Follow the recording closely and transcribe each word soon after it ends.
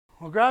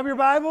Well, grab your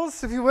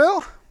Bibles, if you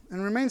will,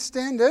 and remain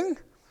standing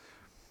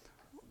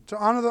to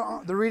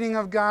honor the reading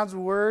of God's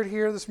Word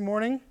here this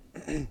morning.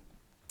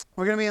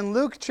 We're going to be in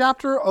Luke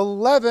chapter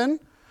 11.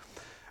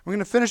 We're going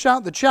to finish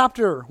out the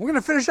chapter. We're going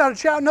to finish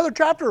out another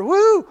chapter.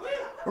 Woo!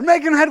 We're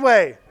making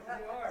headway.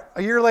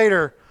 A year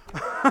later.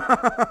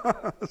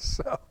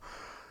 So,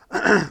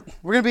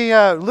 we're going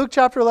to be Luke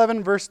chapter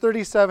 11, verse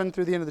 37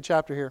 through the end of the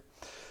chapter here.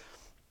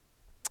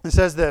 It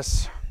says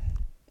this.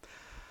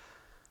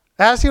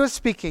 As he was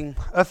speaking,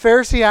 a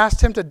Pharisee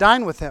asked him to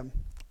dine with him.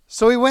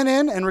 So he went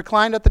in and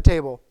reclined at the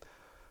table.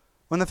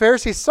 When the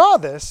Pharisee saw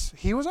this,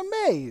 he was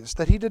amazed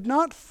that he did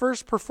not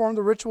first perform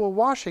the ritual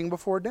washing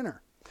before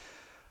dinner.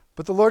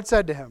 But the Lord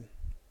said to him,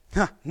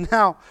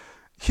 "Now,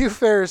 you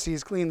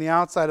Pharisees clean the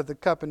outside of the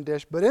cup and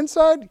dish, but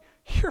inside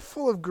you're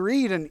full of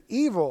greed and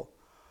evil.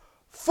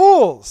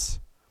 Fools!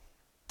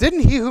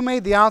 Didn't he who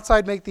made the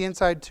outside make the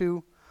inside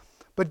too?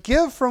 But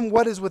give from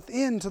what is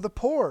within to the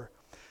poor,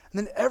 and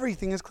then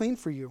everything is clean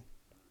for you.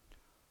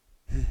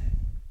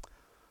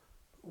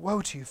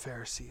 Woe to you,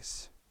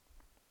 Pharisees!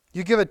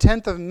 You give a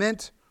tenth of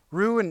mint,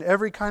 rue, and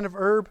every kind of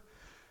herb,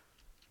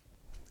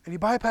 and you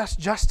bypass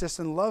justice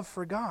and love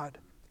for God.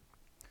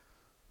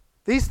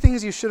 These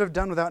things you should have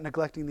done without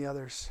neglecting the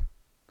others.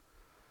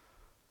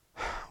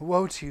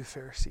 Woe to you,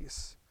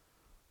 Pharisees!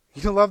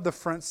 You love the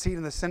front seat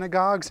in the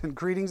synagogues and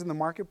greetings in the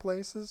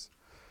marketplaces.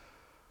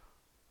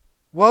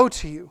 Woe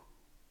to you!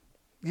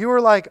 You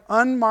are like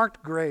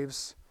unmarked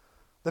graves.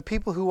 The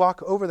people who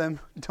walk over them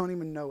don't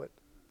even know it."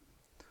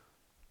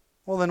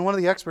 Well, then one of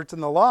the experts in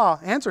the law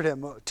answered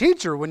him,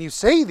 "Teacher, when you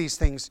say these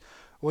things,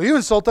 will you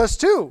insult us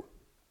too?"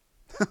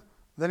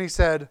 Then he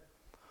said,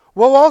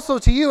 "Woe also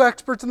to you,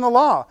 experts in the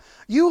law.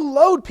 You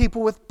load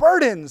people with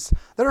burdens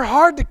that are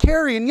hard to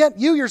carry, and yet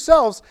you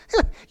yourselves,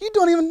 you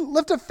don't even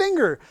lift a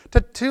finger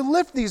to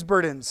lift these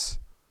burdens.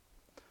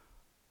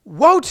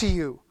 Woe to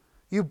you,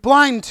 you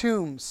blind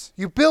tombs.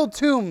 You build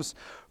tombs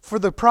for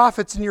the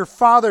prophets, and your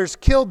fathers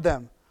killed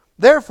them.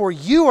 Therefore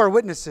you are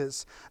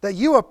witnesses that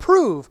you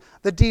approve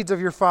the deeds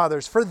of your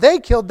fathers, for they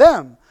killed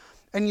them,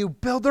 and you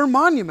build their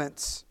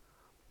monuments.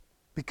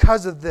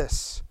 Because of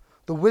this,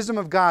 the wisdom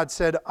of God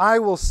said, I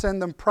will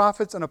send them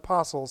prophets and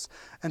apostles,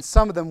 and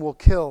some of them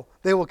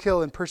they will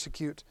kill and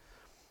persecute,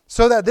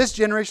 so that this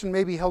generation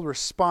may be held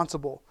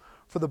responsible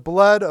for the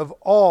blood of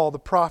all the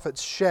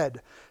prophets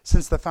shed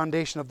since the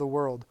foundation of the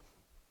world.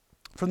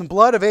 From the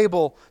blood of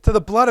Abel to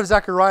the blood of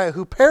Zechariah,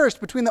 who perished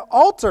between the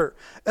altar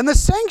and the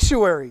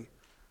sanctuary.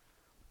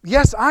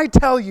 Yes, I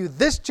tell you,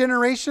 this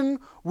generation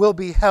will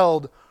be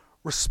held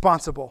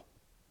responsible.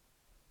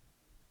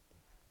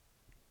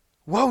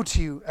 Woe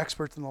to you,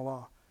 experts in the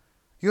law.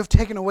 You have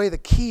taken away the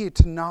key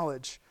to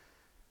knowledge.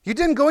 You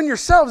didn't go in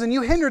yourselves, and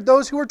you hindered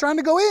those who were trying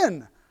to go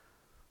in."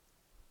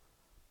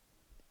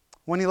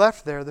 When he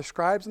left there, the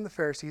scribes and the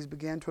Pharisees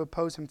began to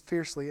oppose him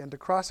fiercely and to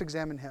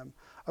cross-examine him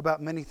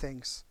about many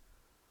things.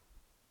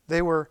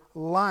 They were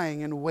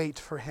lying in wait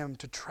for him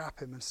to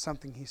trap him in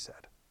something he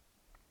said.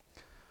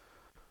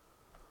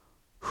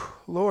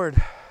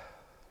 Lord,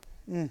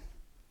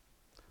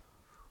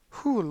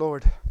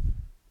 Lord,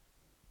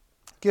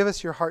 give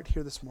us your heart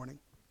here this morning.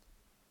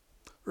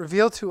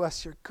 Reveal to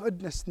us your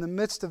goodness in the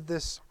midst of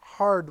this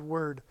hard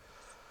word.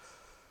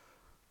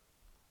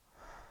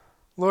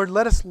 Lord,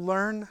 let us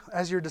learn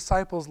as your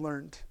disciples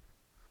learned,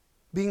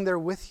 being there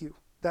with you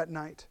that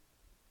night.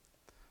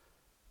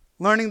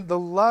 Learning the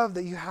love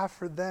that you have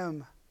for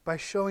them by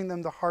showing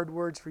them the hard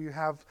words you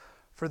have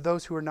for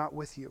those who are not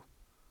with you,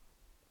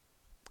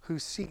 who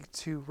seek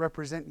to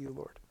represent you,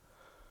 Lord.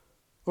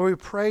 Lord, we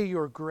pray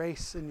your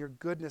grace and your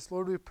goodness.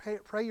 Lord, we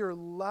pray your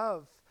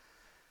love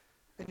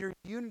and your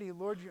unity.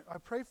 Lord, I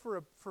pray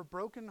for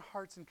broken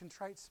hearts and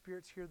contrite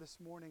spirits here this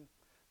morning,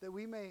 that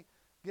we may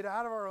get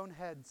out of our own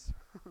heads,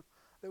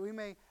 that we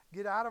may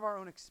get out of our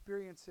own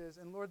experiences,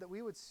 and Lord, that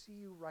we would see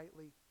you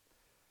rightly,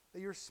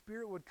 that your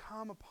Spirit would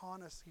come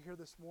upon us here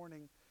this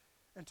morning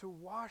and to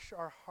wash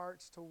our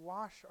hearts, to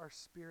wash our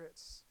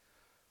spirits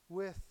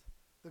with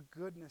the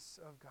goodness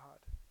of God,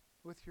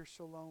 with your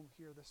shalom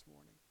here this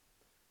morning.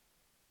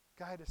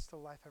 Guide us to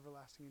life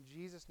everlasting. In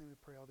Jesus' name we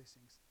pray all these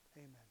things.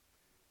 Amen.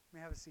 You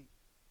may have a seat.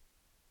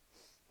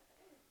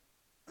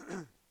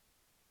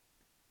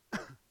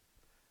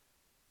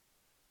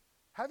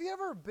 Have you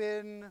ever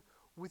been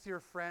with your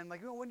friend,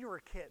 like when you were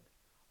a kid?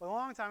 A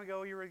long time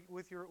ago, you were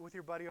with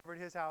your buddy over at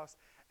his house,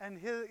 and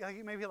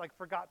he maybe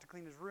forgot to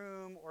clean his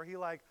room, or he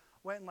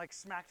went and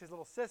smacked his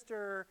little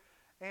sister,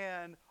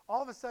 and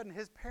all of a sudden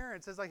his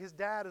parents, his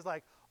dad is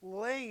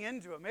laying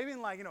into him, maybe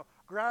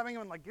grabbing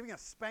him and giving a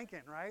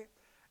spanking, right?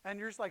 And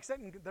you're just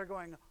sitting there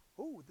going,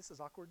 "Oh, this is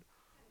awkward."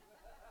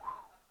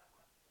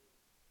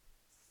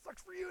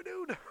 Sucks for you,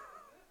 dude.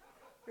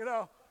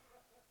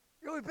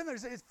 You've been there.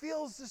 It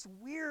feels just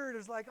weird.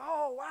 It's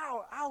oh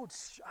wow,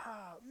 ouch,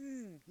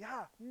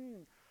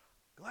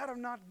 glad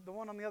I'm not the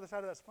one on the other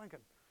side of that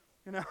spanking,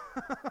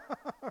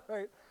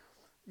 right?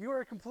 You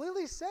are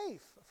completely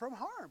safe from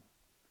harm.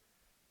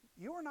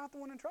 You are not the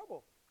one in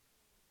trouble.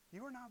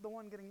 You are not the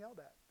one getting yelled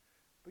at,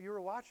 but you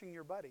were watching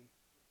your buddy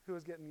who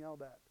was getting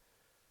yelled at.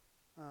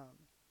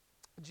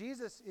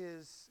 Jesus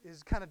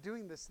is kind of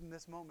doing this in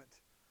this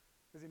moment,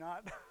 is he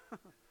not?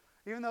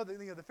 Even though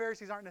the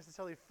Pharisees aren't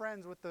necessarily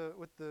friends with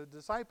the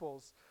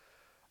disciples,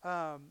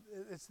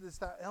 it's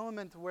that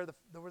element where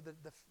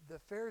the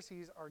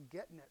Pharisees are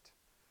getting it,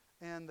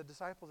 and the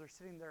disciples are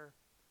sitting there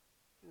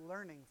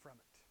learning from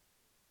it.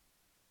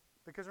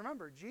 Because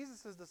remember,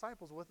 Jesus'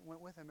 disciples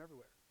went with him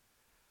everywhere.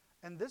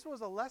 And this was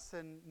a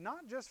lesson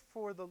not just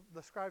for the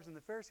scribes and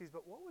the Pharisees,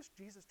 but what was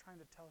Jesus trying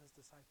to tell his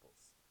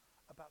disciples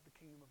about the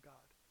kingdom of God,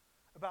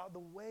 about the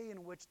way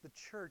in which the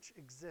church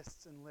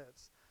exists and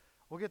lives.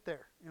 We'll get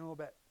there in a little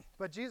bit.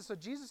 But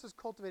Jesus is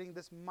cultivating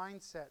this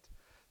mindset,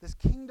 this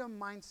kingdom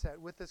mindset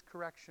with this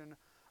correction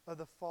of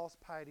the false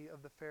piety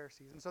of the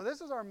Pharisees. And so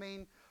this is our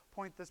main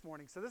point this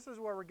morning. So this is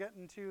where we're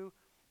getting to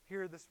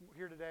here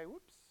today.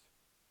 Whoops.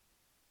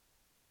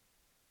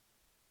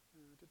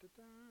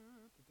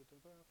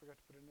 Forgot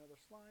to put another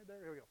slide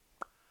there. Here we go.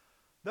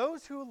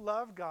 Those who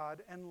love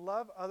God and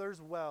love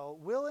others well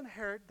will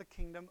inherit the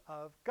kingdom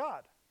of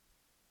God,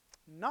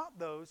 not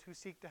those who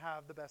seek to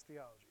have the best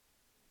theology.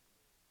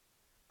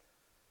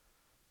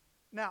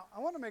 Now, I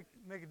want to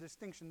make a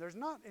distinction. There's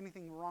not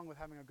anything wrong with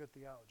having a good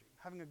theology,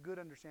 having a good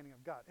understanding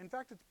of God. In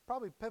fact, it's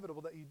probably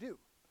pivotal that you do.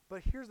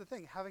 But here's the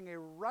thing, having a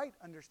right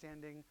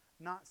understanding,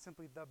 not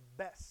simply the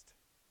best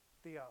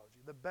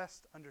theology, the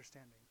best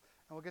understanding.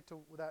 And we'll get to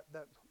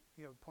that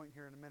point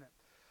here in a minute.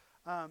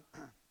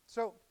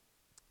 So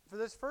for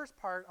this first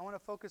part, I want to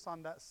focus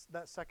on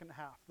that second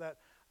half, that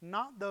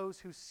not those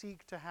who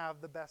seek to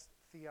have the best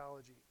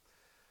theology.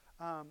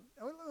 I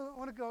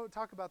want to go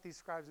talk about these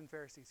scribes and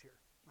Pharisees here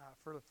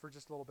for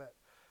just a little bit.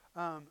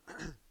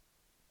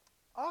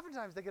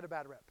 Oftentimes they get a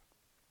bad rep,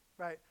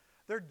 right?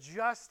 They're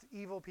just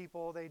evil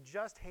people. They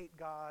just hate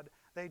God.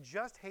 They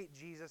just hate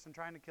Jesus and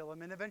trying to kill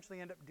him, and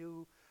eventually end up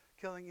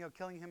killing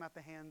him at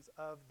the hands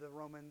of the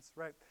Romans,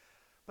 right?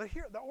 But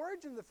here, the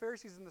origin of the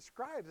Pharisees and the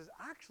scribes is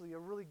actually a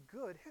really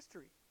good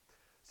history.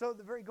 So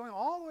going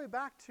all the way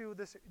back to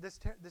this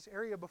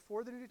area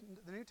before the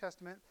New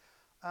Testament,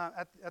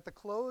 at the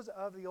close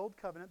of the Old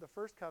Covenant, the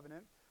first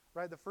covenant,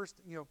 right? The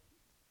first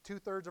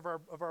 2/3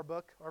 of our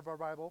book, of our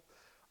Bible.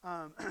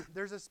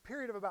 There's this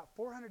period of about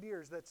 400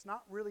 years that's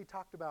not really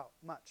talked about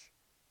much,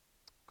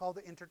 called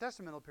the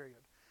intertestamental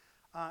period.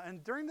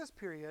 And during this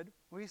period,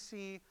 we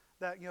see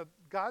that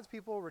God's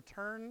people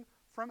return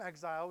from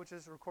exile, which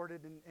is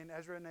recorded in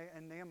Ezra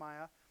and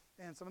Nehemiah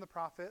and some of the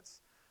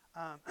prophets.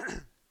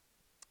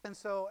 And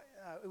so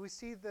we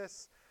see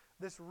this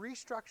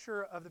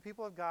restructure of the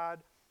people of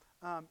God,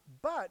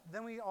 but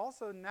then we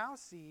also now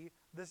see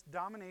this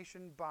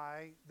domination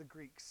by the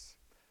Greeks.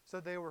 So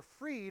they were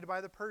freed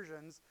by the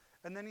Persians,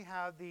 and then you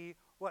have the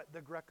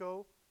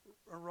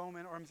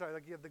Greco-Roman, or I'm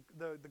sorry, you have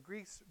the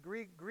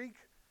Greek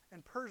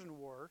and Persian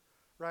War,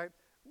 right,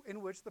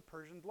 in which the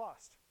Persians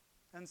lost.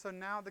 And so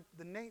now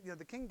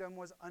the kingdom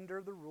was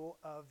under the rule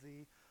of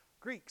the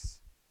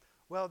Greeks.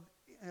 Well,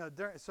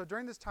 so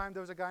during this time,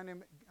 there was a guy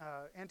named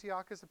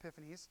Antiochus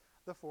Epiphanes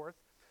IV,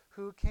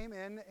 who came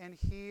in and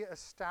he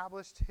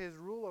established his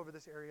rule over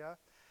this area,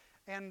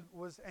 and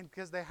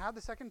because they had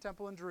the second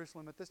temple in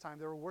Jerusalem at this time,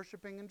 they were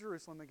worshiping in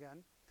Jerusalem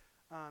again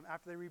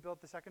after they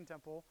rebuilt the second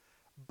temple.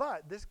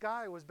 But this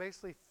guy was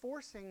basically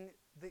forcing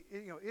the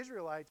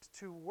Israelites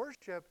to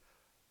worship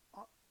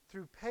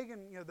through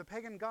the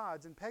pagan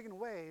gods and pagan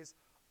ways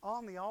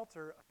on the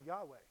altar of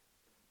Yahweh,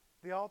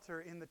 the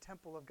altar in the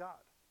temple of God.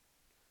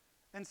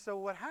 And so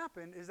what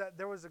happened is that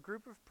there was a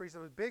group of priests. It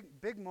was a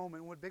big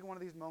moment, one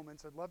of these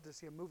moments. I'd love to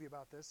see a movie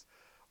about this,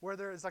 where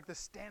there is like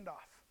this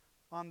standoff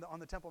on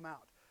the Temple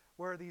Mount,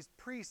 where these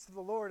priests of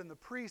the Lord and the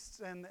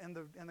priests and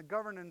the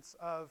governance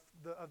of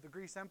the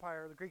Greek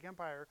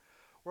Empire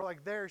were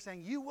like there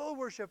saying, "You will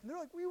worship," and they're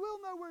like, "We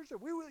will not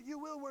worship. You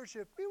will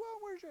worship. We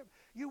won't worship.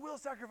 You will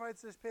sacrifice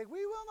this pig.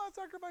 We will not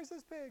sacrifice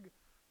this pig."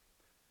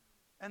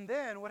 And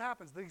then what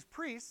happens? These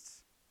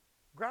priests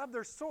grab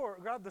the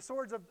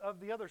swords of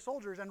the other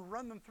soldiers and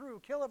run them through,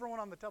 kill everyone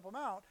on the Temple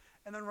Mount,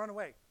 and then run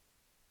away.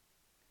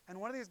 And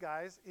one of these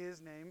guys,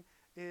 his name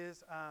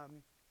is,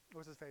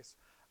 what's his face?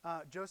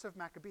 Joseph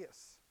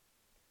Maccabeus,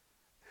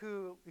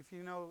 who, if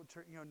you know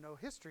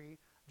history,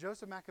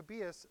 Joseph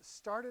Maccabeus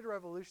started a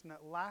revolution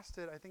that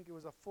lasted, I think it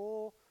was a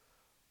full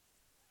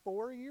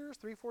 4 years,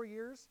 3-4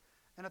 years,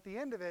 and at the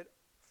end of it,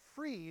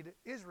 freed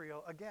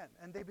Israel again,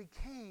 and they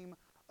became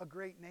a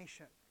great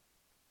nation,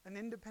 an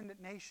independent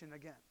nation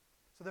again.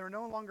 So they were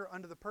no longer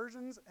under the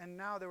Persians, and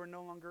now they were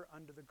no longer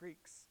under the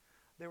Greeks.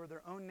 They were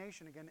their own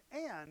nation again.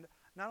 And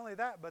not only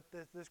that, but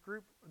this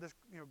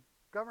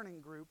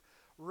governing group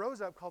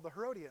rose up called the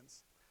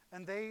Herodians,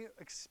 and they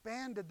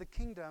expanded the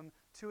kingdom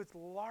to its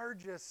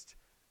largest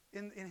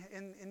in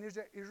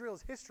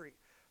Israel's history.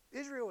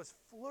 Israel was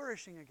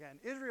flourishing again.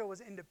 Israel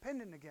was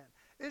independent again.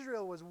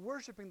 Israel was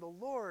worshiping the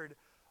Lord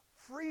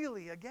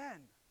freely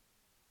again.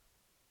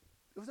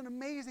 It was an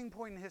amazing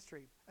point in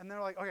history. And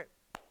they're like, okay,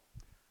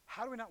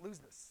 how do we not lose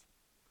this?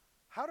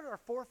 How did our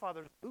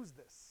forefathers lose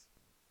this?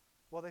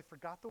 Well, they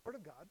forgot the word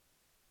of God,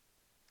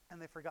 and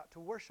they forgot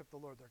to worship the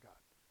Lord their God,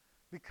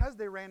 because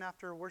they ran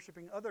after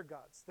worshiping other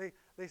gods.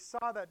 They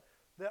saw that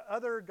The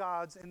other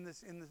gods in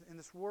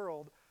this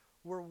world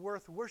were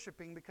worth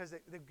worshiping because they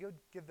could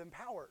give them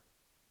power,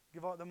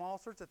 give them all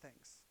sorts of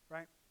things,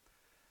 right?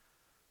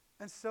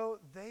 And so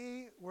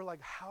they were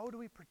like, how do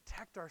we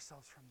protect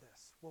ourselves from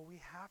this? Well,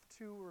 we have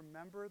to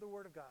remember the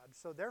Word of God.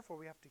 So therefore,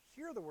 we have to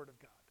hear the Word of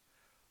God.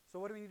 So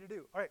what do we need to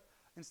do? All right,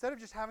 instead of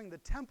just having the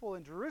temple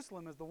in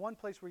Jerusalem as the one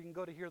place where you can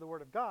go to hear the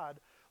Word of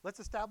God, let's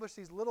establish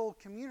these little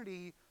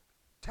community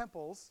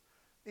temples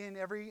in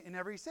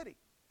every city.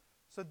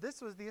 So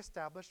this was the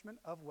establishment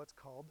of what's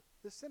called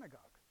the synagogue.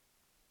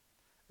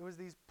 It was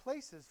these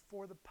places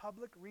for the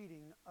public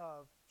reading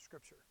of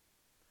Scripture.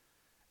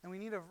 And we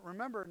need to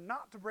remember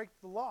not to break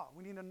the law.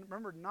 We need to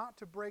remember not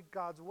to break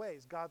God's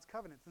ways, God's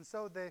covenants. And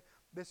so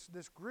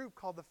this group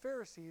called the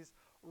Pharisees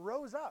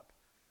rose up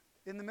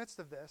in the midst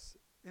of this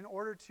in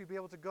order to be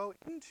able to go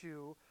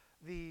into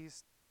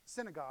these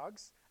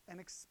synagogues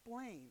and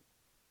explain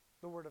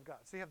the Word of God.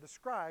 So you have the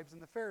scribes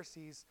and the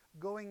Pharisees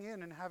going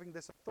in and having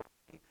this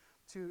authority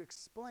to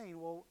explain,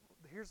 well,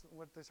 here's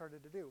what they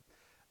started to do.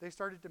 They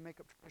started to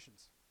make up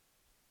traditions.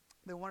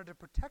 They wanted to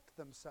protect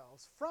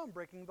themselves from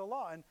breaking the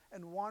law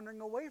and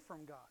wandering away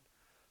from God.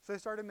 So they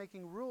started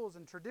making rules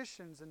and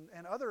traditions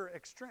and other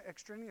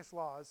extraneous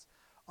laws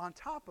on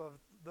top of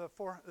the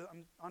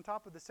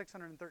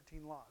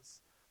 613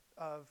 laws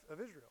of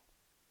Israel.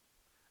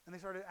 And they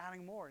started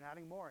adding more and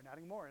adding more and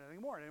adding more and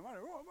adding more and adding more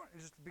and more. It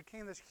just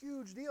became this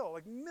huge deal.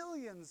 Like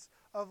millions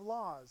of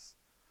laws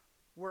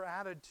were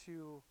added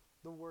to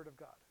the Word of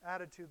God,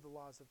 added to the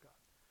laws of God.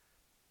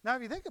 Now,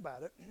 if you think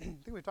about it, I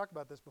think we've talked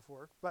about this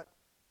before, but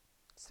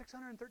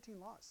 613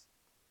 laws.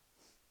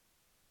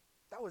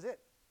 That was it.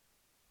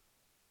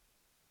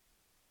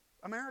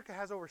 America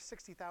has over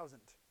 60,000.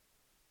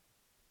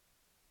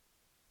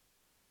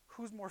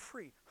 Who's more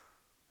free?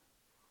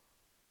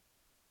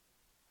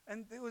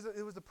 And it was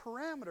the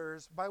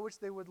parameters by which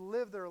they would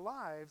live their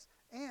lives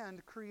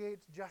and create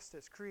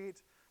justice,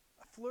 create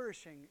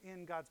flourishing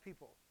in God's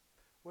people,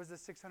 was the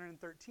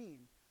 613.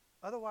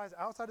 Otherwise,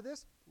 outside of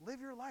this,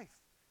 live your life.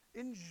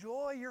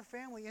 Enjoy your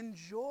family.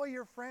 Enjoy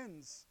your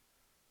friends.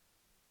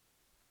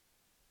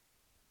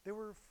 They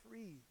were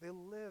free. They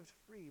lived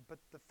free. But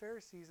the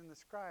Pharisees and the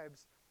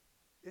scribes,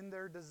 in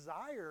their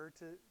desire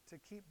to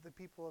keep the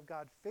people of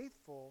God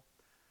faithful,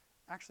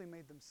 actually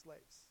made them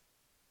slaves.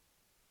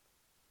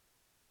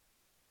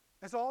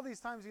 And so all these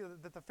times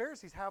that the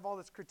Pharisees have all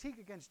this critique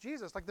against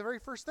Jesus, like the very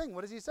first thing,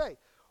 what does he say?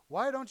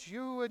 Why don't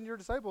you and your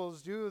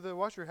disciples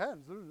wash your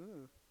hands?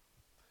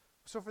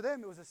 So for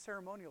them, it was a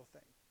ceremonial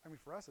thing. I mean,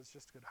 for us, it's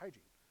just good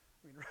hygiene.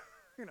 I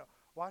mean,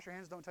 wash your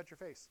hands, don't touch your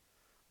face.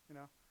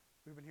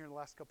 We've been here in the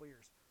last couple of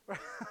years.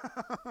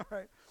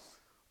 Right?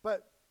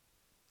 But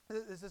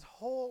there's this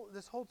whole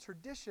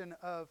tradition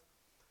of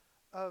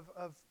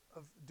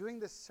doing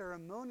this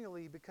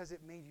ceremonially because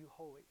it made you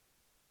holy.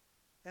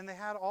 And they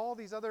had all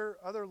these other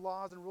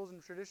laws and rules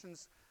and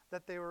traditions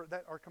that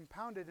are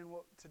compounded in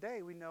what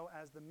today we know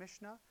as the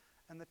Mishnah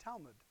and the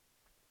Talmud.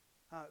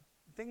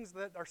 Things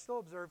that are still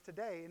observed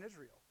today in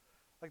Israel.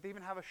 Like they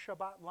even have a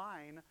Shabbat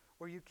line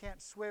where you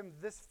can't swim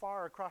this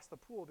far across the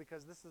pool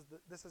because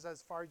this is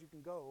as far as you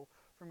can go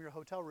from your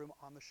hotel room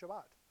on the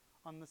Shabbat,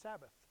 on the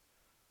Sabbath.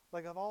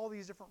 Like of all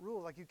these different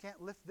rules, like you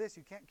can't lift this,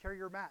 you can't carry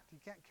your mat, you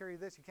can't carry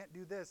this, you can't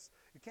do this,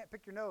 you can't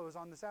pick your nose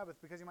on the Sabbath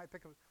because you might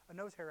pick a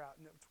nose hair out,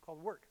 and it's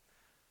called work.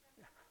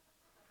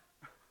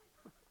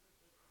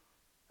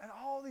 And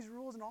all these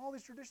rules and all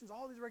these traditions,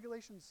 all these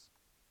regulations.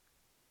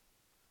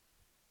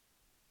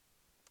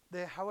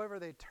 However,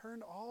 they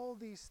turned all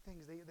these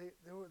things. They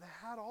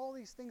had all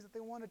these things that they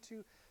wanted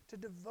to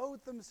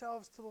devote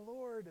themselves to the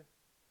Lord,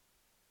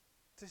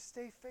 to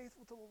stay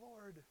faithful to the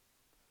Lord.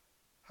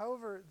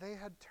 However, they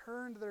had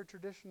turned their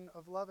tradition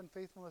of love and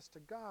faithfulness to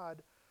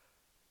God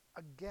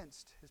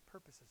against His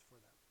purposes for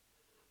them.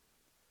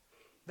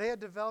 They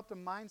had developed a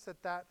mindset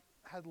that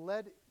had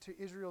led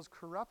to Israel's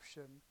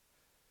corruption,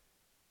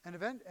 and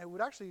it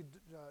would actually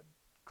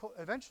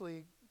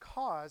eventually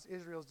cause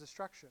Israel's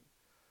destruction.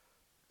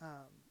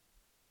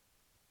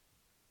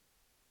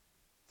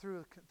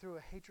 Through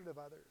a hatred of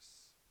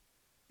others,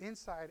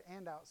 inside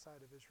and outside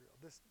of Israel,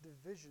 this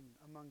division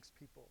amongst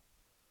people.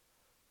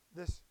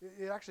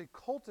 It actually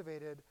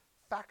cultivated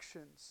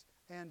factions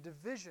and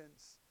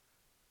divisions,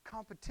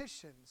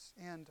 competitions,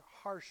 and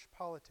harsh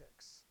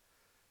politics.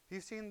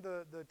 You've seen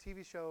the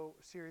TV show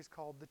series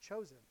called The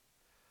Chosen.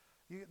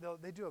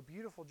 They do a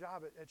beautiful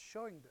job at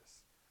showing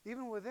this.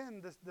 Even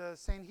within the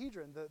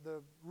Sanhedrin,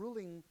 the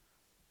ruling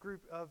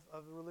group of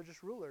the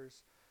religious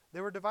rulers, they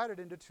were divided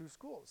into two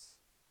schools.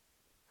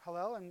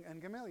 Hillel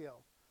and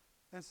Gamaliel,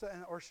 and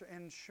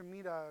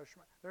Shemitah.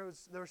 There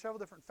were several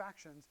different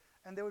factions,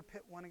 and they would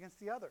pit one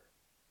against the other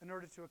in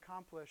order to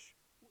accomplish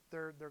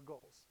their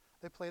goals.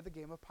 They played the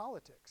game of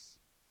politics.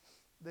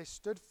 They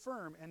stood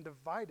firm and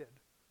divided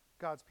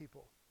God's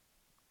people.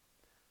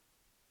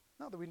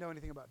 Not that we know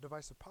anything about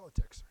divisive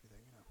politics or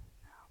anything,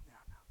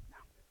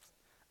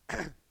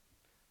 No.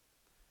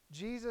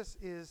 Jesus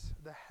is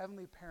the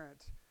heavenly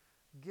parent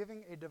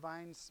giving a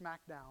divine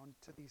smackdown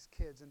to these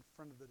kids in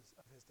front of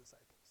his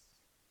disciples.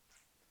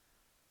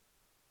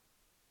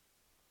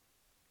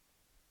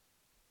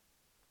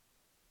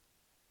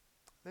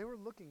 They were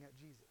looking at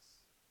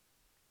Jesus.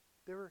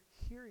 They were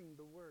hearing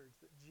the words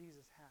that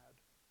Jesus had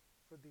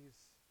for these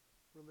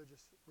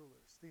religious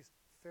rulers, these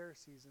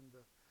Pharisees and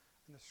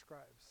the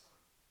scribes.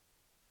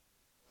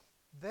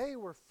 They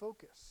were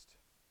focused.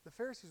 The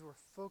Pharisees were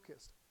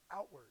focused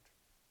outward.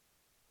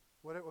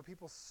 What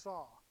people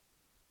saw.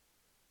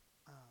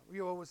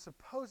 It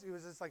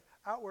was this like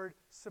outward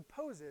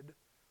supposed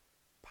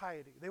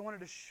piety. They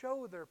wanted to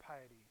show their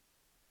piety.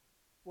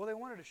 Well, they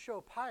wanted to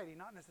show piety,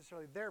 not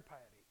necessarily their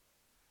piety.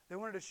 They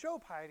wanted to show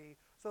piety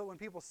so that when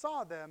people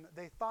saw them,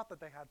 they thought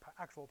that they had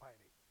actual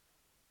piety.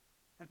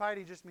 And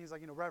piety just means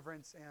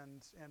reverence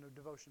and a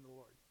devotion to the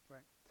Lord,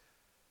 right?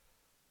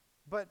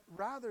 But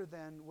rather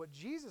than what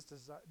Jesus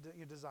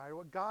desired,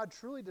 what God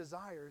truly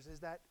desires is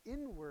that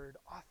inward,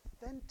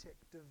 authentic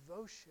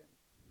devotion,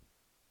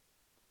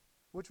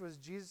 which was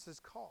Jesus'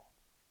 call,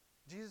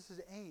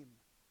 Jesus' aim,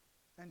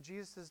 and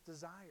Jesus'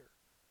 desire.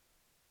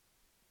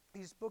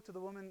 He spoke to the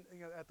woman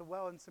at the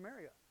well in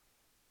Samaria.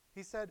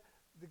 He said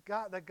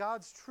that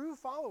God's true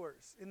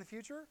followers in the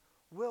future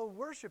will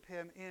worship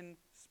him in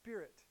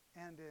spirit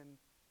and in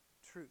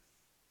truth.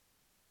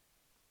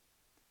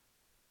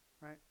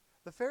 Right?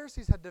 The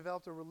Pharisees had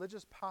developed a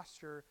religious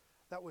posture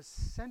that was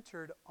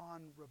centered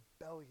on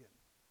rebellion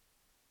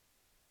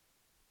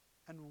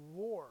and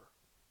war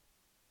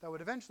that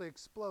would eventually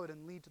explode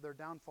and lead to their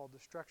downfall,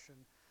 destruction,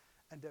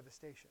 and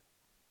devastation.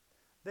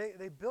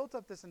 They built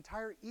up this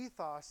entire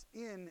ethos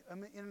in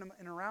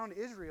and around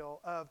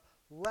Israel of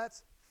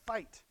let's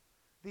fight.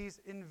 These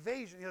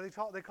invasion,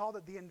 they called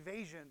it the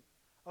invasion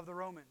of the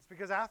Romans,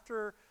 because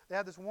after they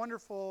had this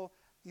wonderful,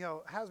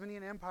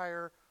 Hasmonean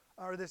Empire,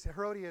 or this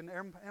Herodian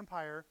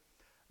Empire,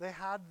 they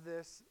had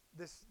this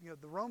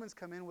the Romans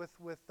come in with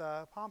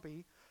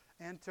Pompey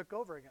and took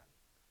over again.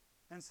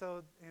 And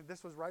so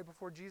this was right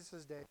before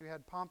Jesus' day. We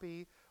had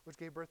Pompey, which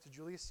gave birth to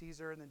Julius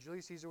Caesar, and then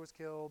Julius Caesar was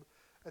killed.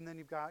 And then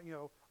you've got,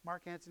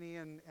 Mark Antony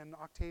and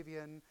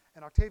Octavian.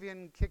 And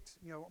Octavian kicked,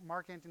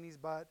 Mark Antony's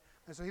butt.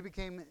 And so he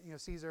became,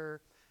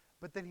 Caesar.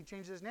 But then he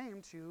changed his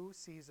name to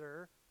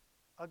Caesar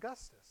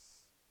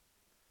Augustus.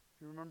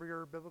 If you remember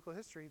your biblical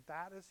history,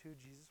 that is who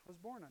Jesus was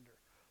born under.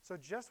 So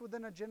just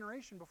within a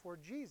generation before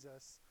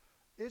Jesus,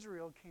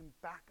 Israel came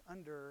back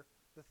under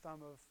the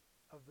thumb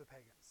of the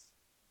pagans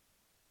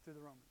through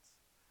the Romans.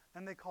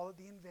 And they call it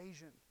the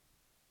invasion,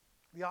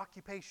 the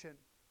occupation,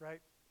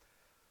 right?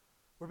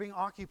 We're being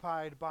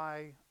occupied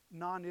by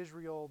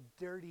non-Israel,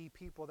 dirty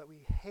people that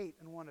we hate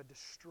and want to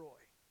destroy.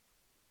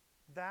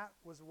 That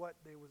was what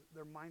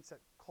their mindset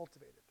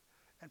cultivated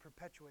and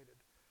perpetuated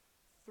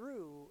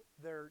through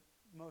their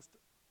most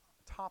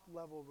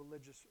top-level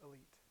religious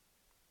elite.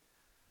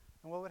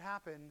 And what would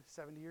happen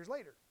 70 years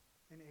later,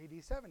 in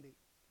AD 70?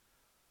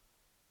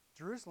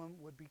 Jerusalem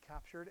would be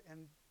captured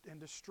and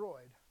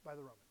destroyed by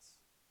the Romans.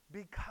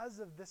 Because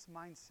of this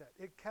mindset,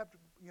 it kept,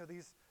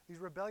 these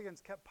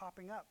rebellions kept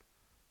popping up.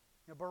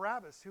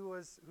 Barabbas, who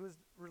was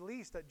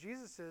released at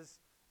Jesus'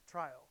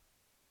 trial,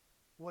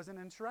 was an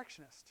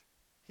insurrectionist.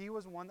 He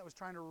was one that was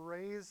trying to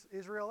raise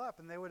Israel up,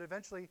 and they would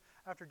eventually,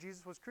 after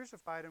Jesus was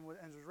crucified and was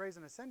raised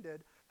and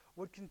ascended,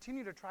 would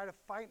continue to try to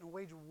fight and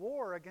wage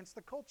war against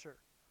the culture,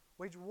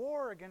 wage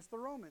war against the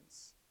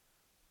Romans,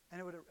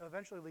 and it would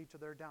eventually lead to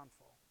their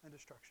downfall and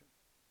destruction.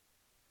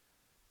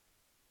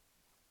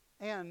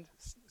 And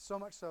so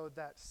much so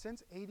that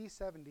since AD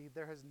 70,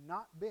 there has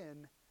not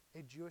been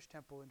a Jewish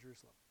temple in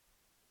Jerusalem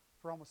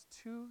for almost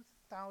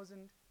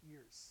 2,000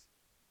 years.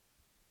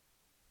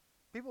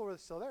 People were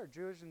still there,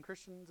 Jews and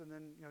Christians, and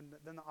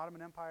then the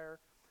Ottoman Empire,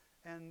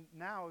 and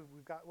now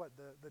we've got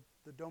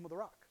the Dome of the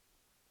Rock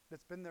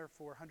that's been there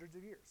for hundreds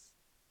of years,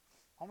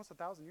 almost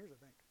 1,000 years, I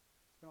think.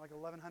 It's been like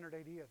 1100 AD,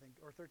 I think,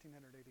 or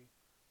 1300 AD.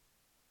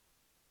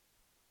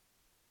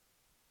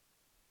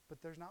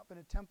 But there's not been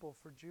a temple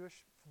for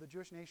the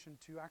Jewish nation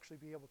to actually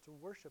be able to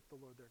worship the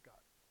Lord their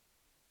God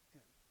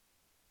in,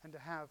 and to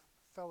have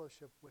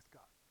fellowship with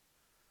God.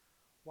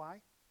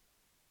 Why?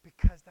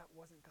 Because that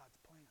wasn't God's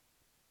plan.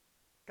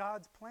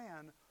 God's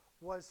plan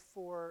was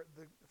for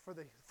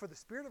the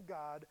Spirit of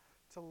God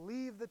to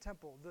leave the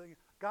temple.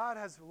 God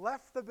has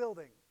left the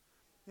building.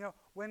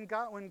 When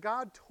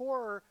God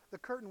tore the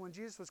curtain when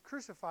Jesus was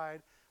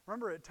crucified,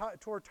 remember it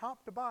tore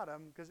top to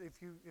bottom, because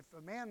if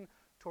a man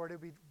tore it, it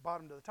would be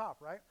bottom to the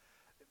top, right?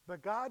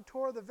 But God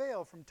tore the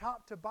veil from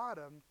top to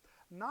bottom,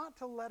 not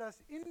to let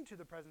us into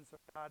the presence of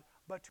God,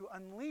 but to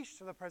unleash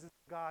the presence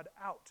of God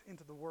out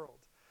into the world.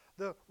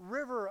 The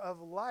river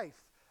of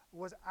life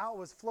was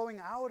flowing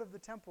out of the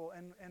temple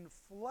and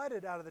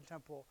flooded out of the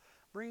temple,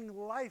 bringing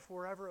life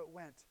wherever it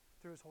went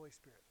through his Holy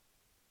Spirit.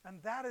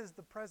 And that is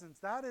the presence.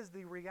 That is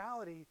the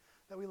reality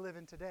that we live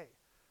in today.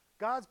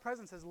 God's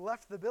presence has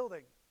left the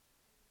building.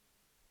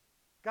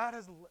 God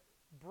has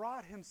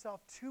brought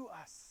himself to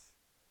us.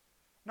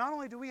 Not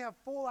only do we have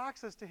full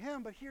access to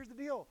him, but here's the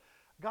deal.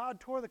 God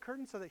tore the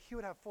curtain so that he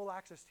would have full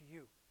access to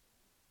you.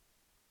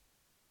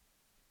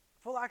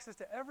 Full access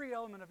to every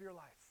element of your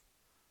life.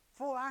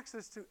 Full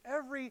access to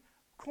every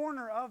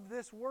corner of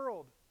this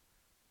world.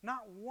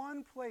 Not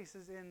one place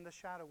is in the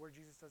shadow where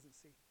Jesus doesn't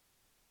see.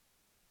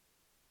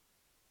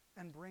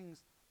 and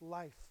brings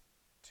life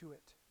to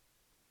it.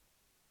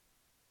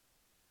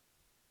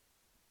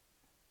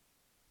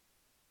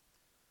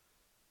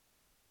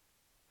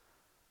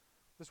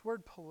 This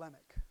word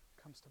polemic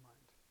comes to mind.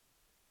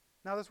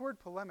 Now, this word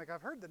polemic,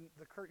 I've heard the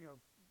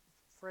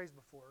phrase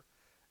before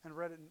and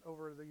read it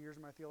over the years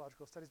in my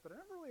theological studies, but I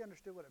never really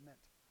understood what it meant.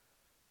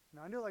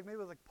 I knew maybe it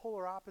was like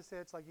polar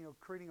opposites,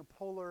 creating a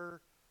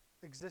polar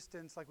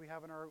existence like we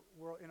have in our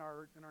world, in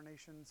our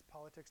nation's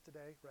politics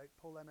today, right?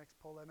 Politics.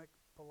 Politicians.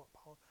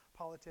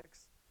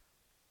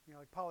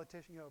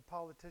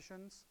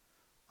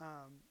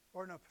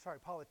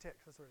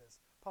 Politics. That's what it is.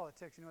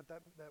 Politics. You know what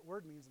that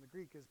word means in the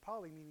Greek is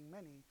poly, meaning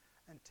many,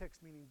 and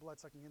ticks, meaning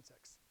blood-sucking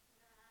insects.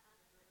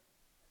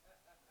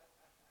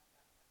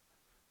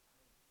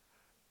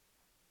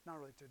 Not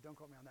really true. Don't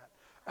quote me on that.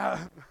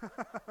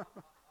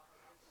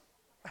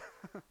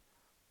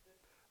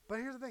 But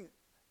here's the thing.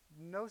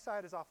 No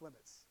side is off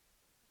limits.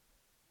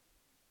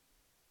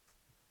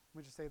 Let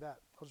me just say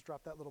that. I'll just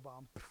drop that little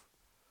bomb.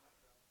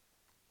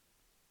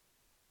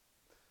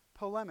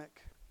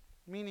 Polemic,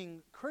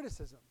 meaning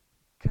criticism,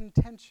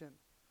 contention,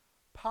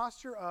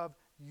 posture of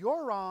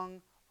you're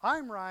wrong,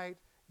 I'm right,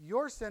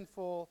 you're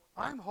sinful,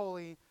 I'm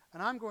holy,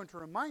 and I'm going to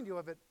remind you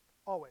of it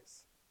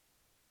always.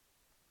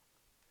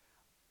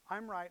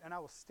 I'm right, and I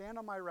will stand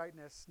on my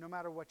rightness no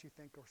matter what you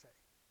think or say.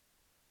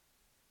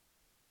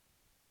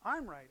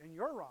 I'm right, and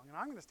you're wrong, and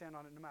I'm going to stand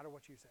on it no matter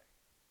what you say.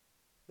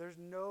 There's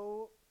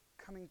no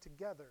coming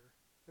together.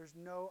 There's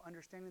no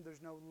understanding.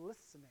 There's no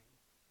listening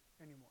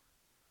anymore.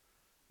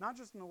 Not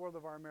just in the world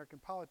of our American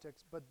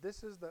politics, but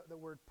this is the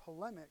word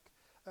polemic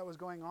that was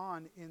going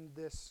on in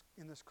this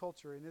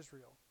culture in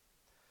Israel.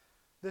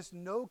 This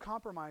no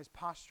compromise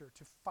posture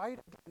to fight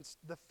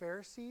against the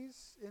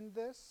Pharisees in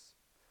this,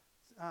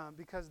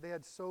 because they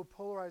had so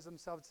polarized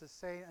themselves to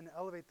say and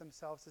elevate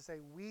themselves to say,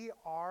 we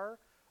are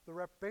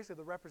basically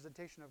the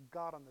representation of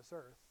God on this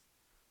earth,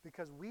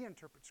 because we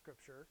interpret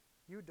Scripture,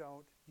 you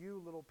don't,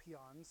 you little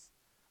peons.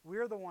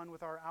 We're the one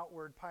with our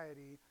outward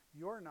piety,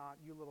 you're not,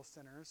 you little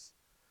sinners.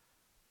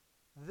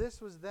 This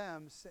was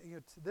them,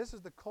 this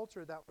is the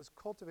culture that was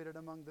cultivated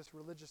among this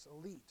religious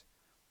elite.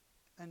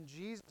 And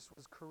Jesus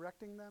was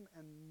correcting them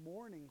and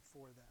mourning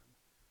for them.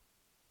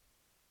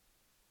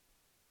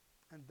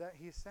 And that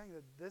he's saying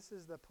that this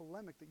is the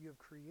polemic that you have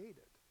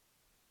created.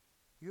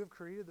 You have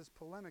created this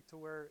polemic to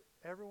where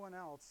everyone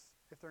else,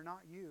 if they're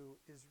not you,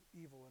 is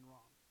evil and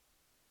wrong.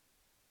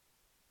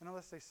 And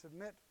unless they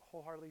submit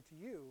wholeheartedly to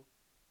you,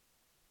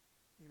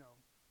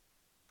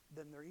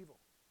 then they're evil.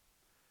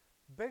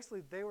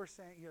 Basically, they were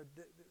saying,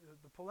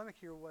 the polemic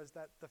here was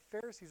that the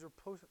Pharisees are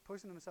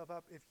posting themselves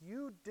up. If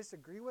you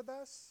disagree with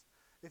us,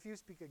 if you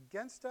speak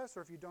against us,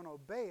 or if you don't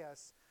obey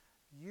us,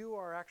 you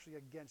are actually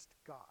against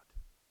God.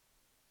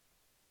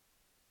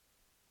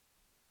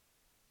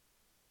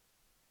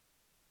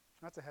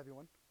 That's a heavy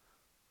one.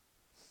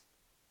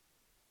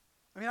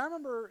 I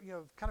remember,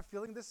 kind of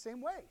feeling this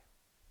same way.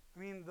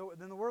 In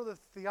the world of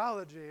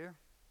theology,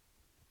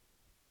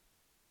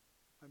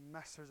 my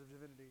masters of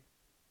divinity.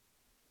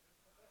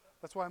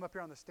 That's why I'm up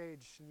here on the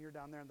stage and you're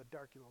down there in the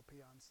dark, you little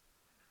peons.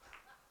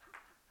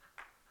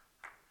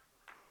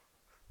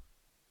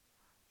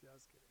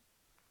 Just kidding.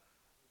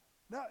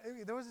 No,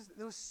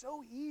 it was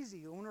so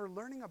easy when we're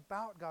learning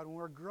about God, when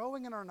we're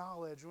growing in our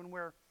knowledge, when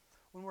we're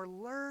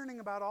learning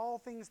about all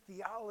things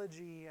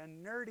theology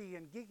and nerdy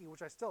and geeky,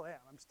 which I still am.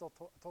 I'm still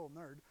a total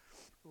nerd.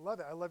 Love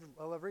it. I love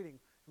reading.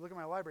 You look at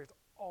my library, it's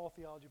all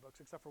theology books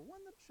except for one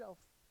little shelf.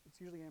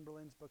 It's usually Anne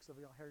Boleyn's books of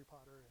Harry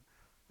Potter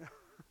and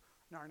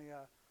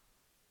Narnia.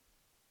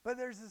 But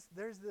there's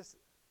this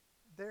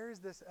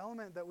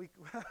element that we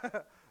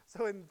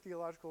so in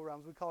theological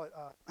realms we call it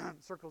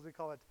circles, we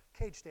call it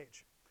cage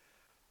stage.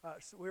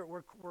 So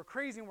we're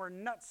crazy and we're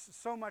nuts,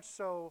 so much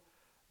so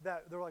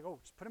that they're like, oh,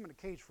 just put him in a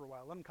cage for a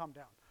while, let him calm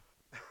down.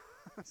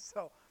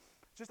 So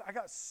I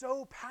got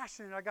so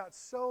passionate, I got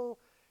so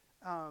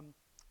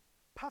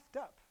puffed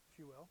up, if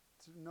you will.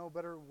 There's no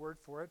better word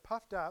for it,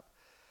 puffed up,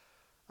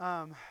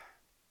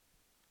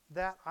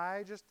 that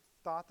I just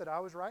thought that I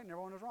was right and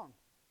everyone was wrong.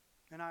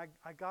 And I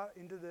got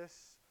into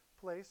this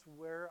place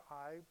where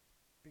I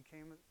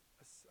became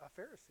a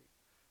Pharisee.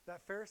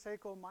 That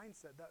Pharisaical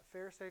mindset, that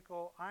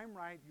Pharisaical, I'm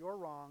right, you're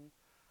wrong,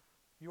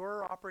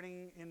 you're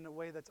operating in a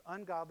way that's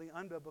ungodly,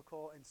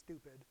 unbiblical, and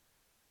stupid,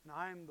 and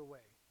I am the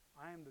way,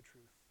 I am the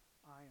truth,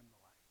 I am the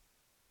life.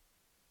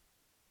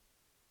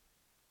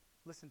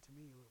 Listen to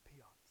me, you little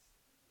peons.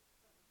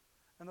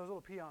 And those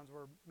little peons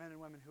were men and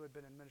women who had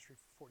been in ministry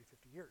for 40,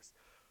 50 years.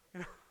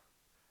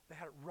 They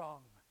had it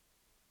wrong.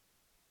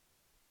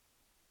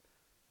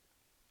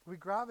 We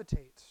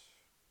gravitate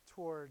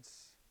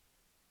towards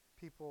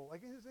people,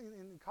 like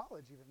in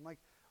college even. Like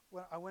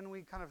when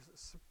we kind of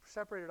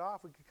separated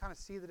off, we could kind of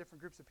see the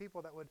different groups of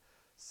people that would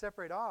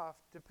separate off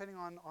depending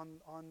on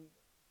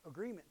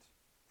agreement.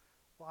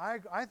 Well,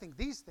 I think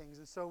these things,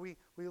 and so we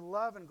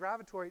love and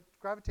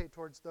gravitate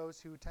towards those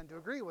who tend to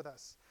agree with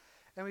us.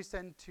 And we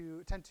tend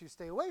to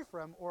stay away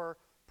from or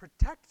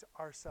protect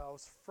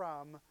ourselves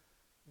from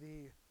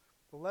the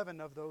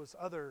leaven of those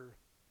other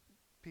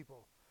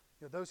people.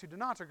 those who do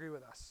not agree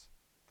with us.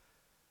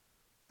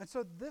 And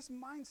so this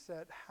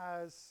mindset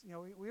has,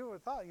 we would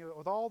have thought,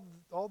 with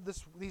all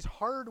these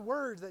hard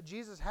words that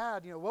Jesus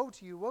had, woe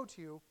to you, woe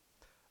to you,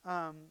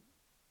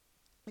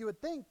 you would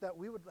think that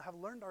we would have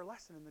learned our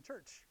lesson in the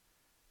church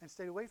and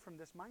stayed away from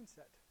this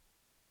mindset.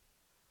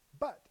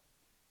 But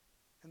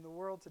in the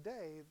world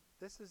today,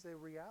 this is a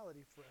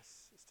reality for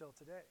us still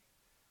today,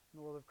 in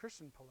the world of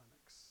Christian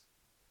polemics.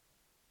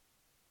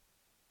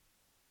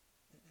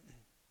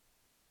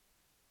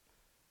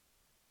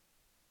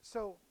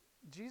 So,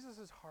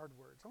 Jesus' hard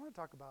words. I want to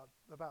talk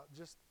about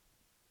just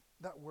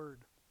that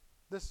word,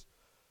 this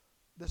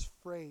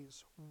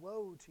phrase,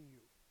 woe to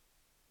you.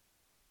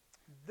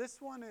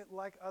 This one,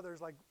 like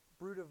others, like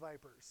brood of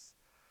vipers,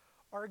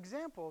 are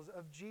examples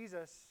of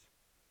Jesus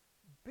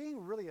being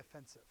really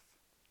offensive.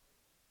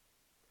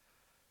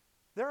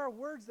 There are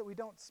words that we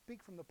don't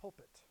speak from the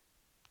pulpit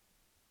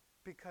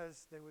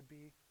because they would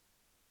be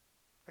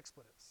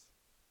expletives,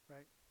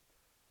 right?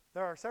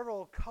 There are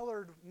several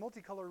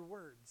multicolored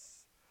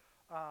words.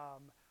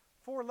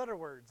 4-letter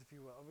words, if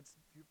you will.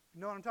 You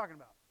know what I'm talking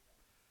about.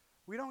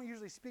 We don't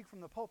usually speak from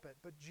the pulpit,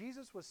 but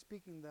Jesus was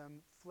speaking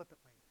them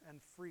flippantly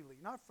and freely.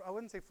 I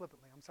wouldn't say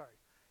flippantly, I'm sorry.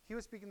 He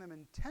was speaking them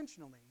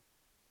intentionally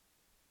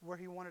where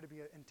he wanted to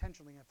be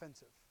intentionally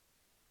offensive.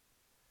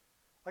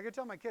 Like I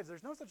tell my kids,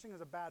 there's no such thing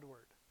as a bad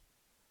word.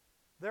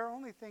 There are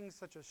only things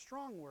such as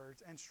strong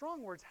words, and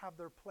strong words have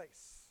their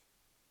place.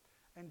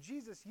 And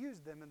Jesus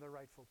used them in their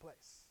rightful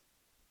place.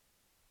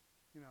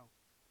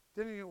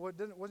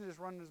 Wasn't just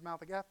running his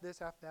mouth like F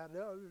this, F that,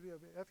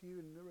 F you,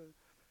 and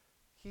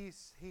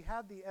he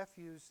had the F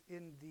U's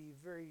in the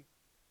very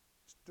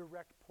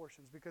direct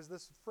portions, because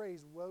this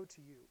phrase, woe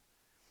to you,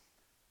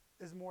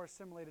 is more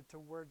assimilated to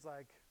words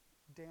like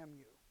damn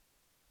you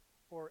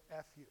or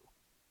F you.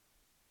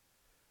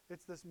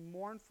 It's this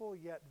mournful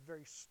yet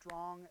very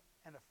strong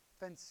and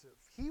offensive.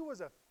 He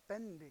was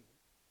offending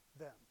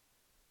them.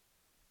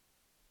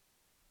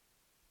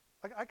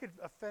 I could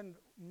offend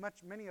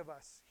many of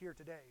us here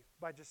today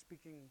by just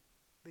speaking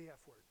the F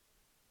word.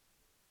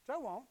 So I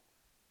won't.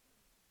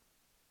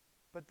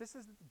 But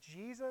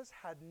Jesus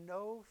had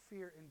no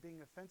fear in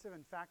being offensive.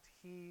 In fact,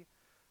 he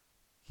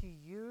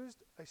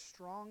used a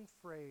strong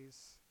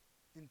phrase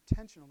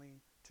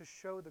intentionally to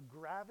show the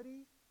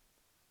gravity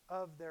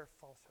of their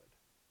falsehood.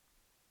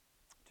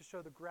 To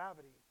show the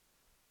gravity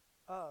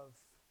of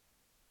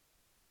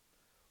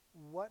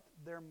what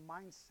their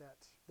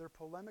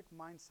polemic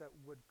mindset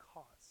would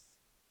cause.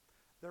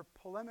 Their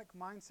polemic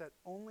mindset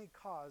only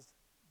caused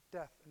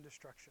death and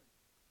destruction.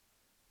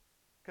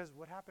 Because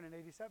what happened in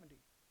AD 70?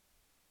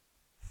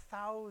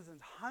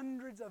 Thousands,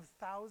 hundreds of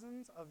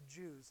thousands of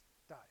Jews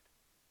died.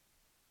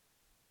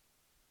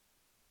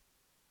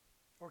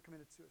 Or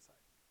committed suicide.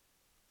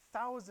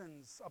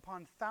 Thousands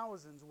upon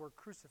thousands were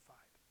crucified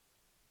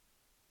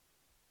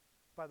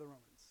by the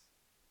Romans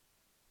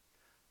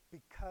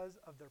because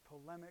of their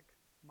polemic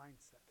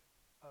mindset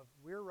of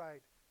we're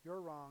right,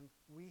 you're wrong,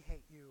 we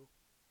hate you,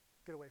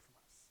 get away from us.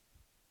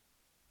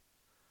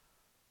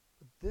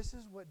 But this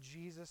is what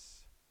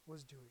Jesus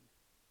was doing.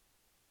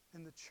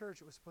 In the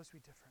church, it was supposed to be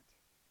different.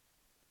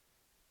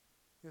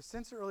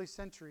 Since the early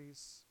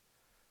centuries,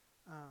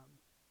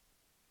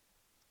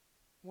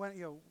 when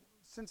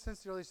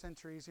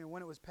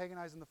it was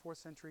paganized in the 4th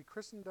century,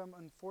 Christendom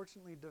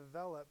unfortunately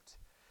developed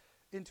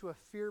into a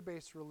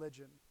fear-based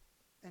religion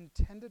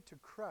intended to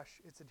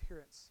crush its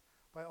adherents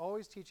by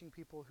always teaching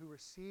people who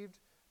received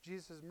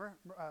Jesus'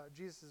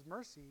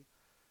 mercy,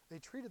 they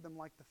treated them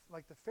like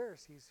the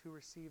Pharisees who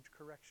received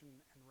correction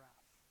and wrath.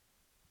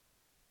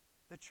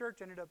 The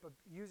church ended up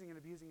using and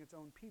abusing its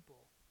own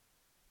people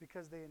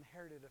because they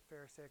inherited a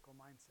Pharisaical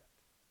mindset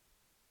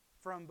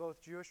from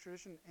both Jewish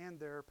tradition and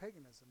their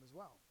paganism as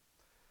well.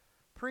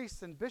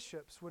 Priests and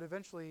bishops would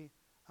eventually,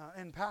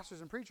 and pastors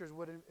and preachers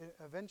would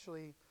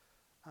eventually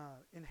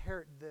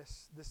inherit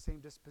this same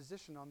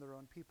disposition on their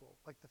own people,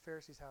 like the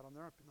Pharisees had on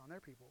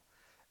their people.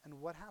 And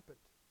what happened?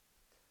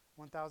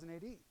 1000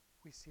 AD,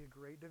 we see a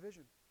great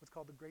division, what's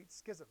called the Great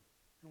Schism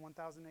in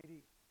 1000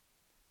 AD,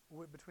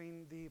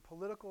 between the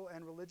political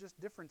and religious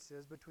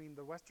differences between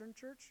the Western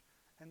Church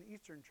and the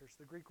Eastern Church,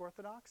 the Greek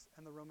Orthodox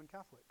and the Roman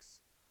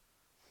Catholics,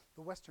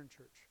 the Western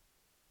Church.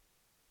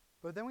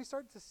 But then we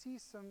start to see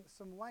some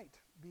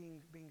light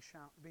being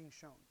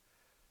shown.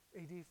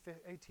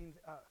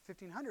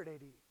 1500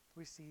 AD,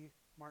 we see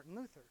Martin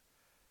Luther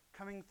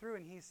coming through,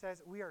 and he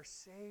says, we are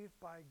saved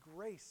by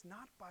grace,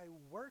 not by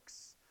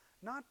works,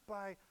 not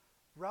by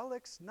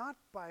relics, not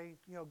by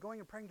going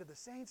and praying to the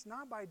saints,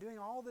 not by doing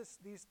all these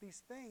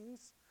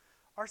things.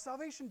 Our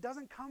salvation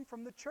doesn't come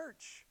from the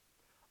church.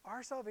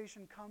 Our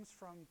salvation comes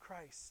from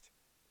Christ,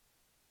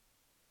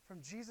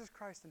 from Jesus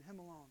Christ and Him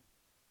alone.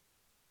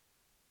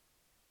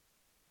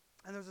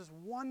 And there's this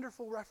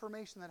wonderful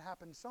reformation that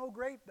happened, so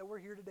great that we're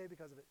here today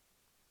because of it.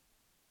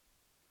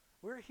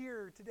 We're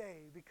here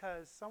today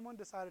because someone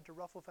decided to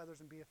ruffle feathers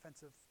and be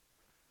offensive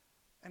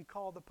and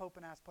call the Pope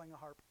an ass playing a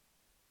harp.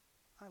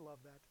 I love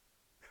that.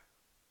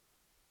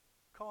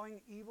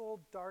 Calling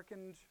evil,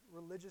 darkened,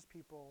 religious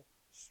people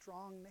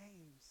strong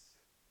names.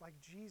 like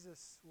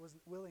Jesus was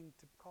willing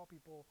to call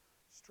people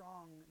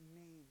strong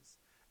names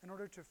in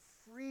order to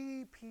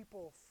free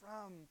people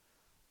from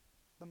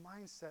the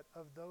mindset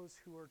of those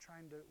who are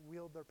trying to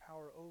wield their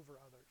power over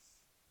others.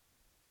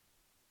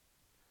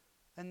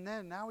 And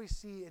then now we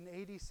see in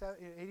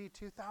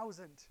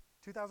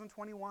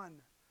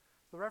 2021,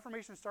 the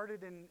Reformation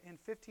started in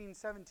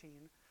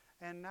 1517,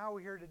 and now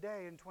we're here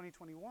today in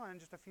 2021,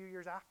 just a few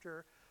years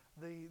after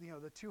the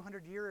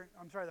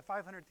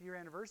 500th year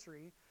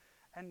anniversary,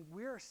 and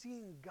we're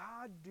seeing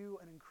God do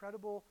an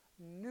incredible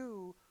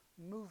new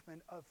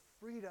movement of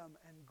freedom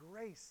and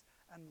grace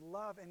and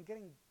love and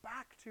getting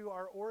back to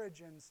our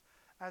origins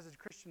as a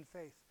Christian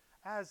faith,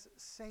 as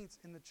saints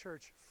in the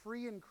church,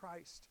 free in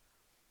Christ.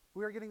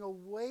 We are getting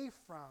away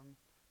from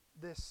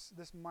this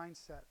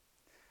mindset.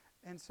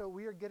 And so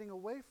we are getting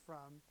away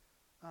from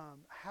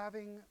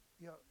having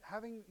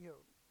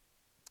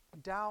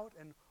doubt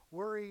and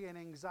worry and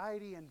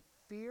anxiety and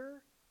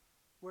fear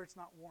where it's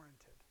not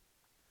warranted.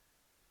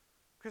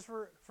 Because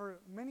for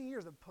many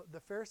years, the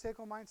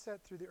Pharisaical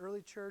mindset through the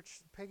early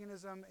church,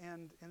 paganism,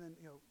 and then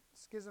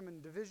schism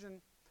and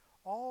division,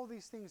 all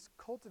these things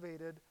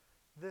cultivated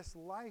this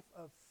life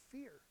of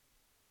fear.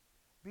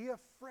 Be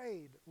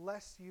afraid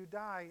lest you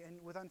die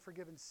with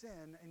unforgiven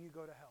sin and you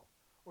go to hell.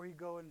 Or you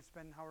go and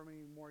spend however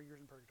many more years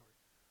in purgatory.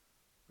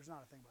 Which is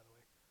not a thing, by the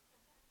way.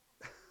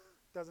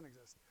 Doesn't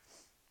exist.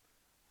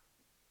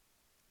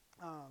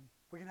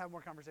 We can have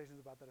more conversations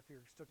about that if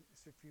you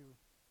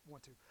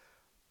want to.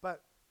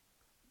 But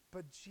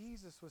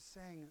Jesus was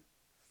saying,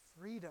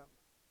 freedom.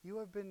 You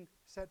have been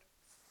set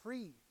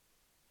free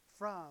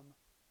from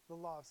the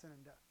law of sin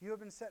and death. You have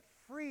been set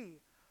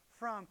free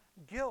from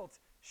guilt,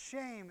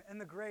 shame,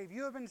 and the grave.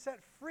 You have been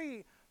set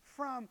free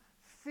from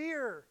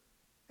fear,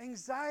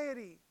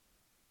 anxiety,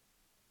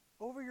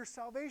 over your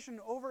salvation,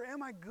 over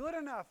am I good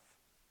enough?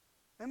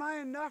 Am I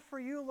enough for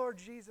you, Lord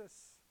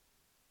Jesus?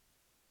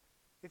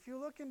 If you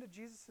look into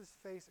Jesus'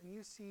 face and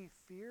you see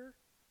fear,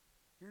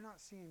 you're not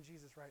seeing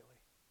Jesus rightly.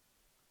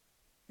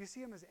 If you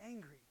see him as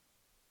angry,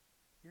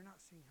 you're not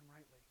seeing him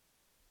rightly.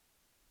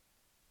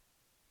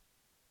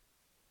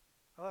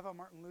 I love how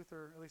Martin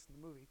Luther, at least in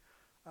the movie,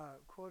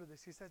 quoted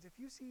this. He says, if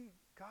you see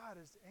God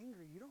as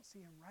angry, you don't see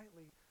him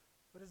rightly,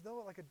 but as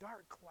though like a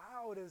dark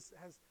cloud has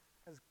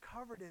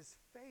covered his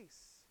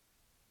face.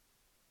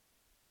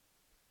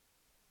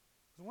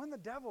 When the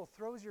devil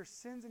throws your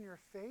sins in your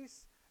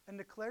face and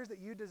declares that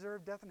you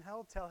deserve death and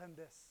hell, tell him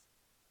this.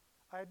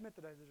 I admit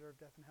that I deserve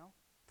death and hell.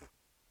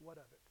 What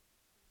of it?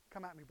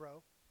 Come at me,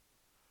 bro.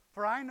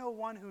 For I know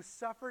one who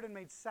suffered and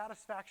made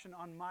satisfaction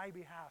on my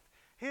behalf.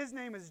 His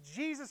name is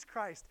Jesus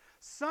Christ,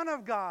 Son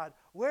of God.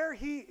 Where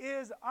he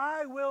is,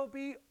 I will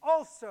be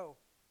also.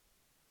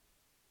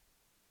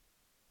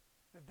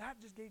 If that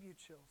just gave you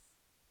chills,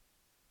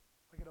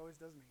 like it always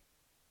does me.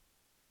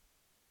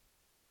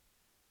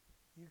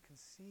 You can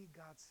see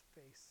God's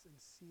face and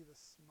see the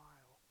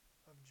smile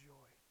of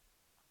joy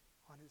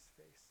on his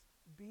face,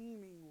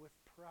 beaming with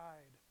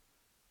pride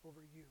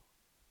over you.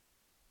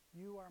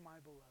 You are my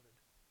beloved.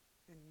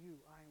 In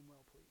you I am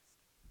well pleased.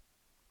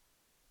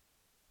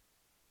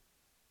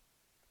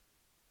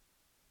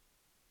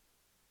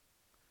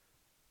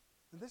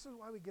 And this is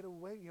why we get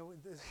away.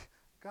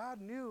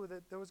 God knew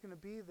that there was going to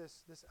be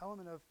this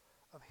element of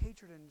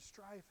hatred and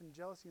strife and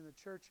jealousy in the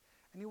church,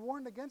 and he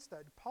warned against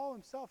that. Paul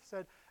himself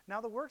said,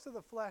 now the works of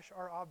the flesh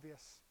are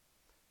obvious.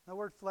 The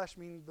word flesh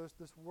means this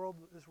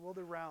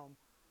worldly realm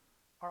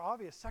are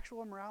obvious.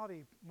 Sexual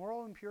immorality,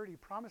 moral impurity,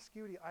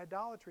 promiscuity,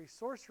 idolatry,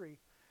 sorcery.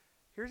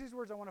 Here's these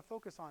words I want to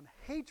focus on.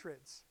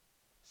 Hatreds,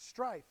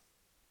 strife,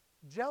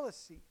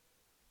 jealousy,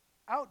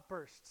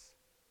 outbursts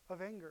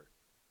of anger,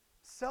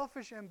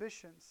 selfish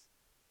ambitions,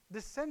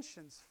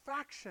 dissensions,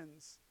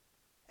 factions,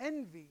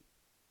 envy,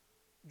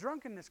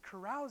 drunkenness,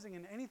 carousing,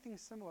 and anything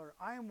similar.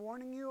 I am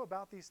warning you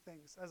about these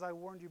things, as I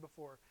warned you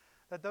before,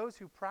 that those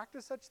who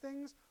practice such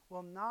things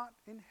will not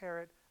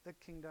inherit the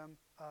kingdom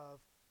of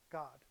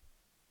God.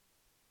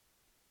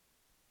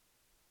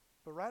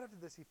 But right after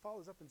this, he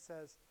follows up and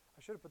says,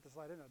 I should have put the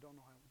slide in, I don't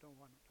know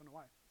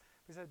why.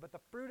 He said, but the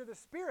fruit of the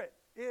Spirit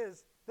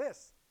is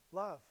this: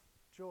 love,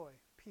 joy,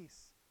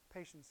 peace,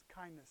 patience,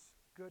 kindness,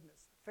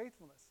 goodness,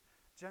 faithfulness,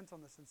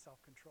 gentleness, and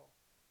self-control.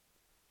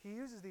 He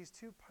uses these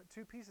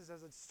two pieces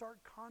as a stark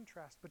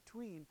contrast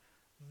between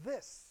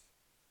this.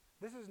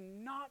 This is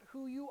not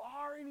who you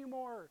are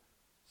anymore.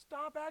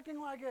 Stop acting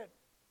like it.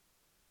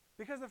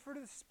 Because the fruit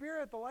of the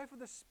Spirit, the life of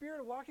the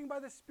Spirit, walking by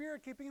the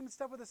Spirit, keeping in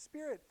step with the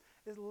Spirit,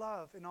 is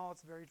love in all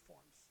its varied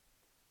forms.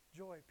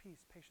 Joy,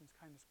 peace, patience,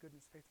 kindness,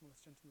 goodness, faithfulness,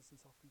 gentleness, and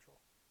self-control.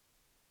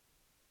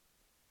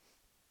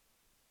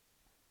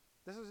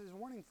 This is his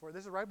warning for it.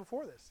 This is right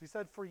before this. He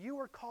said, for you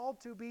are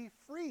called to be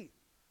free.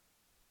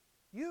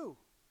 You.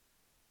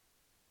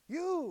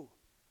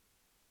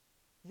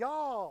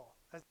 Y'all,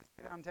 as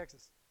they say down in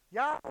Texas.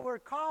 Y'all were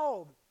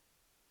called.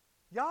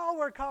 Y'all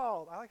were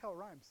called. I like how it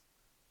rhymes.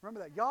 Remember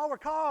that. Y'all were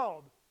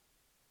called.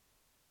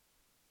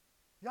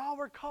 Y'all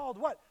were called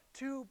what?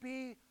 To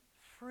be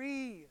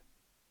free.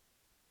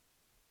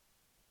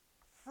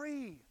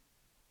 Free.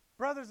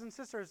 Brothers and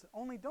sisters,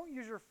 only don't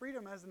use your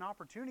freedom as an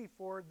opportunity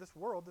for this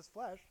world, this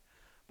flesh,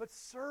 but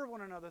serve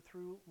one another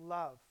through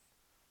love.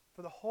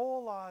 For the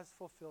whole law is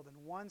fulfilled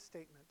in one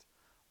statement: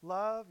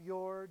 love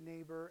your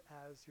neighbor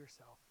as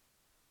yourself.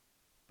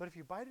 But if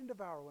you bite and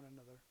devour one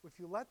another, if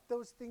you let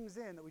those things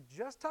in that we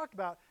just talked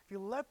about, if you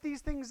let these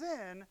things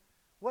in,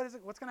 what's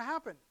going to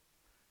happen?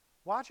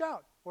 Watch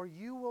out, or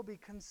you will be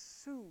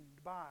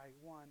consumed by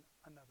one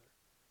another.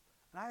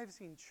 And I have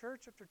seen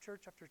church after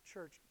church after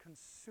church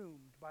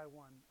consumed by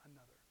one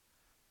another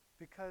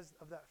because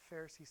of that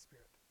Pharisee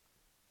spirit,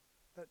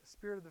 that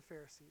spirit of the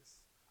Pharisees.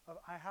 Of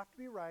I have to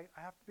be right,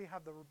 I have to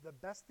have the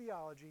best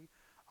theology,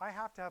 I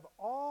have to have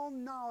all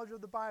knowledge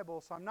of the Bible,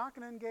 so I'm not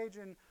going to engage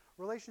in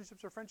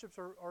relationships or friendships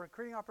or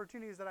creating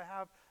opportunities that I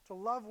have to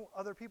love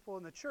other people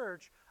in the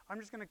church. I'm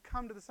just going to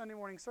come to the Sunday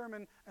morning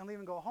sermon and leave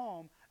and go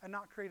home and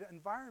not create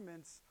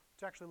environments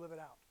to actually live it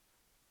out.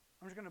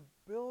 I'm just going to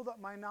build up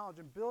my knowledge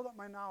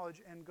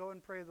and go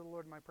and pray to the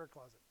Lord in my prayer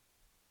closet,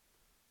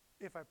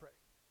 if I pray.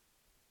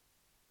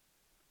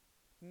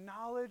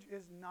 Knowledge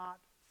is not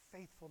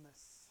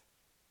faithfulness.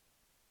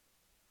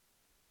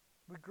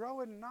 We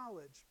grow in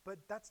knowledge, but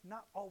that's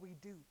not all we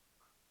do.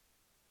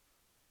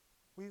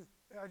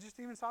 I just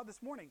even saw it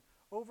this morning.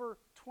 Over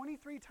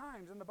 23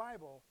 times in the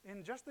Bible,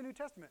 in just the New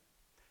Testament,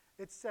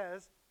 it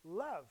says,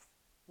 love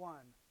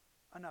one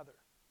another.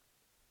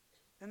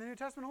 In the New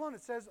Testament alone,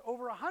 it says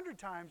over 100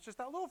 times, just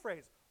that little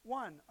phrase,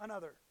 one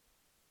another.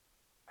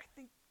 I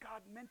think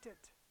God meant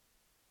it.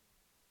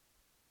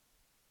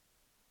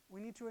 We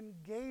need to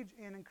engage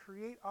in and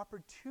create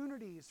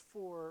opportunities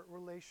for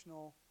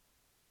relational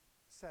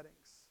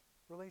settings,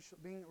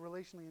 being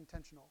relationally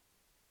intentional.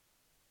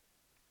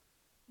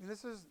 And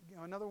this is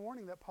another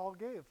warning that Paul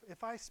gave.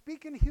 If I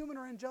speak in human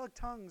or angelic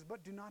tongues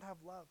but do not have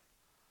love,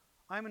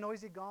 I am a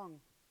noisy gong.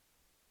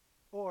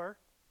 Or,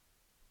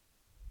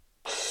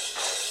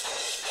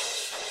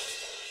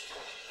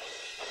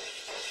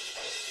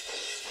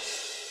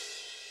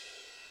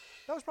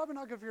 that was probably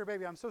not good for your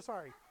baby. I'm so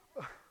sorry.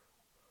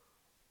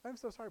 I'm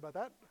so sorry about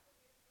that.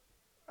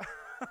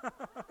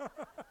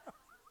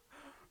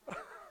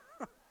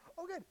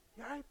 Oh, good.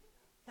 You all right?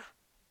 Yeah.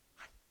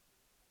 Hi.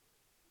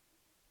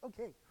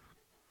 Okay.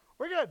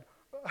 We're good.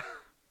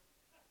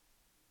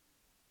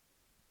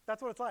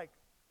 That's what it's like.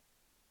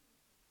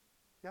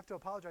 You have to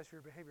apologize for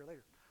your behavior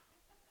later.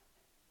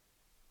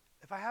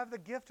 If I have the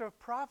gift of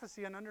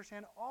prophecy and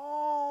understand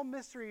all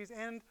mysteries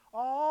and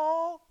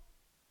all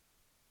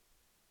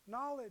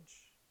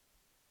knowledge,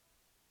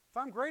 if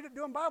I'm great at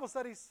doing Bible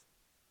studies,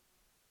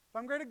 if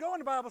I'm great at going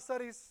to Bible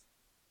studies,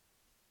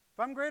 if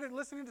I'm great at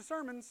listening to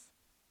sermons,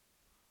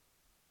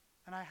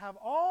 and I have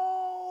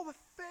all the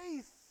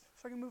faith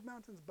so I can move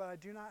mountains, but I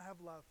do not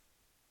have love.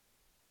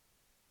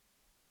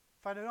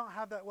 If I don't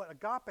have that,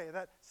 agape,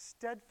 that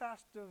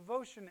steadfast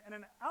devotion and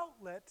an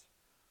outlet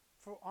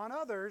on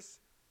others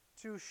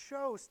to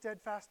show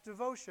steadfast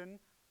devotion,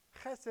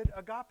 chesed,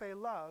 agape,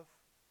 love,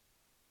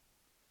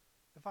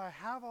 if I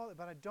have all that,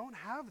 but I don't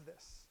have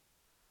this,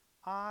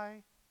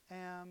 I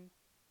am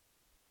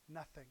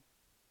nothing.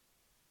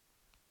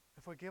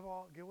 If I give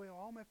away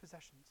all my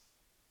possessions,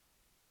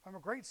 if I'm a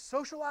great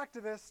social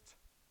activist,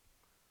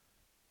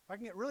 I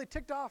can get really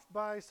ticked off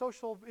by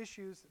social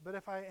issues, but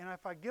if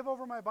I give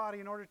over my body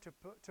in order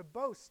to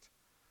boast,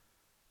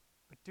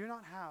 but do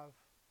not have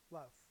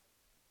love,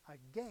 I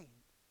gain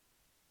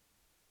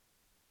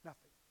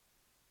nothing.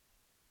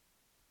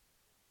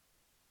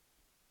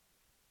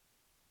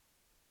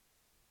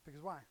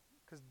 Because why?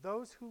 Because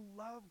those who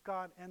love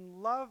God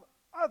and love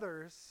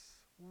others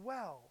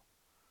well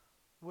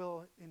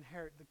will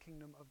inherit the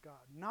kingdom of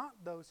God, not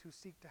those who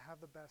seek to have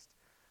the best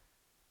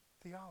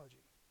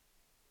theology.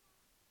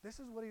 This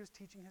is what he was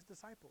teaching his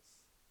disciples.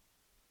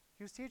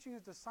 He was teaching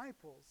his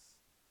disciples,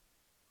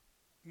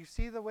 you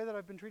see the way that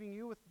I've been treating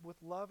you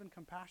with love and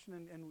compassion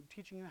and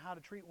teaching you how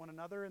to treat one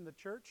another in the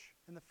church,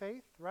 in the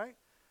faith, right?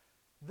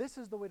 This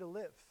is the way to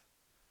live.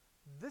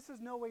 This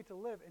is no way to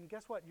live. And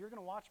guess what? You're going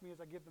to watch me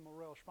as I give them a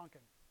royal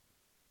spunkin,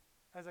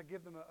 as I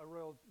give them a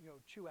royal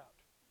chew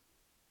out.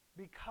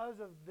 Because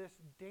of this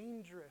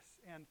dangerous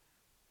and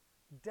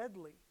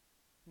deadly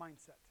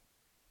mindset.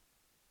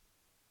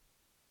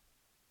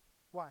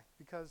 Why?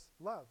 Because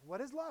love.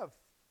 What is love?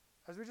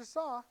 As we just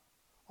saw,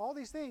 all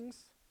these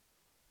things.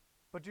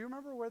 But do you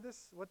remember what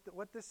this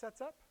sets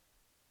up?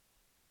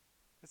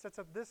 It sets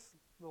up this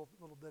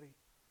little ditty.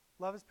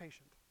 Love is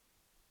patient.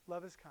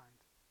 Love is kind.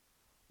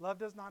 Love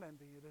does not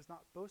envy. It is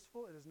not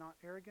boastful. It is not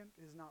arrogant.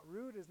 It is not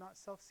rude. It is not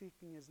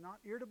self-seeking. It is not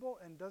irritable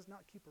and does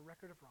not keep a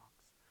record of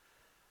wrongs.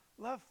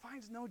 Love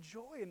finds no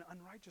joy in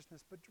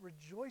unrighteousness, but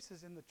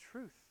rejoices in the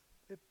truth.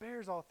 It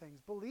bears all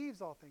things,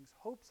 believes all things,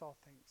 hopes all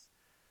things,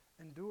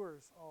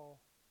 endures all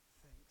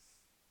things.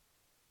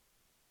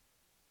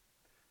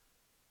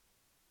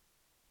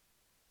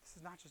 This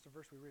is not just a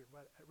verse we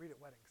read at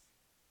weddings.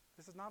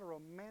 This is not a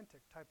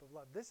romantic type of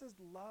love. This is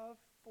love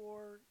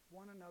for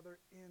one another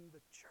in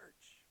the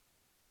church.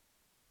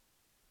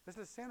 This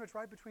is sandwiched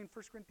right between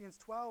 1 Corinthians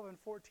 12 and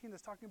 14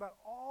 that's talking about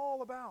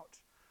all about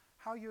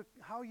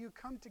how you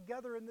come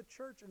together in the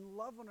church and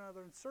love one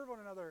another and serve one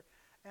another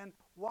and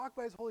walk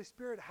by his Holy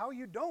Spirit, how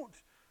you don't,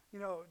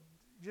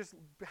 just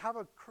have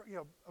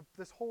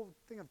this whole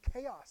thing of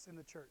chaos in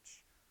the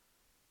church.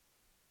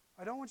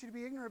 I don't want you to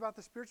be ignorant about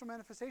the spiritual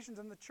manifestations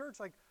in the church.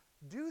 Like,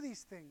 do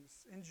these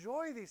things,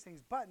 enjoy these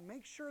things, but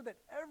make sure that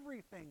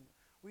everything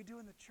we do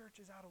in the church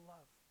is out of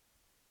love,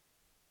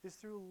 is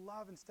through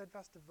love and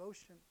steadfast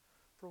devotion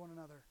for one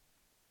another.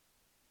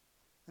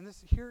 And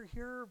this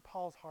here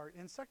Paul's heart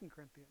in 2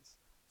 Corinthians.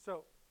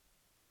 So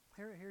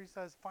here he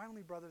says,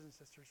 finally, brothers and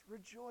sisters,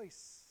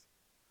 rejoice,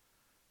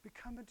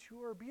 become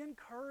mature, be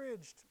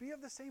encouraged, be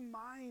of the same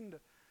mind,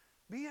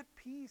 be at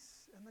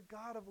peace, and the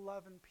God of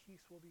love and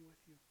peace will be with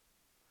you.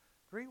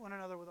 Greet one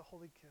another with a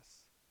holy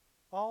kiss.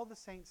 All the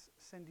saints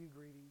send you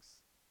greetings.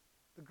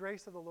 The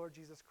grace of the Lord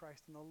Jesus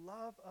Christ and the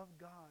love of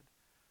God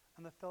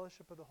and the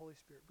fellowship of the Holy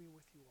Spirit be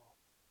with you all.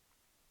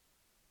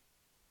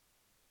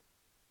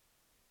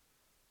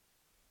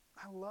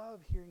 I love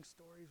hearing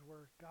stories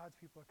where God's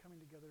people are coming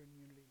together in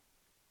unity.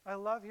 I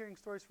love hearing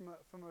stories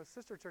from a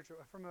sister church,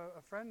 from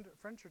a friend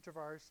church of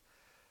ours,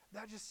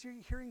 that just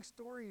hearing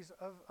stories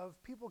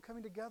of people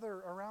coming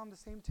together around the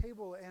same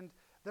table, and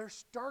they're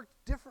stark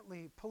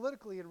differently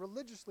politically and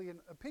religiously and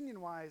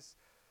opinion-wise,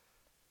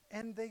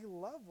 and they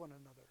love one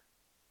another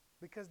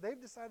because they've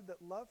decided that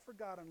love for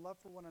God and love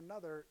for one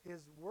another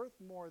is worth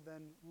more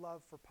than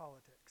love for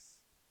politics.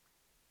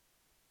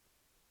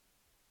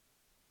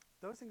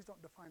 Those things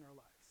don't define our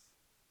lives.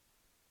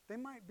 They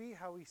might be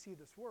how we see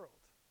this world,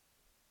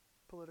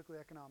 politically,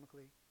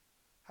 economically,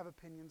 have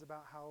opinions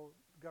about how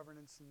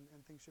governance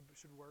and things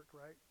should work,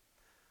 right?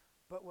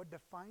 But what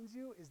defines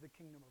you is the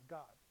kingdom of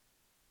God,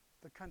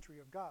 the country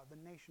of God, the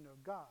nation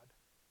of God,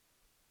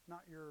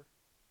 not your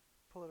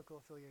political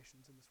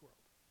affiliations in this world.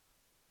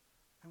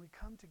 And we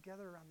come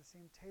together around the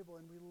same table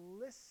and we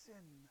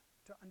listen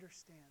to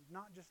understand,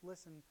 not just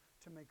listen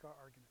to make our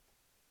argument.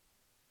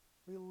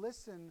 We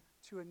listen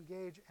to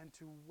engage and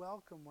to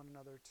welcome one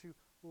another, to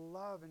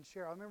love and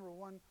share. I remember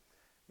one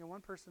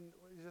person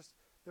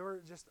they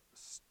were just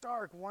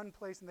stark one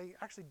place, and they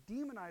actually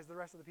demonized the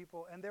rest of the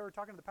people, and they were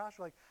talking to the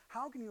pastor like,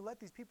 how can you let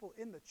these people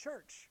in the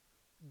church?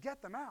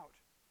 Get them out.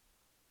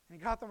 And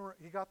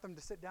he got them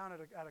to sit down at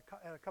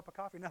a cup of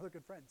coffee. Now they're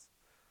good friends.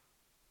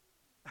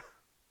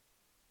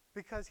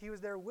 Because he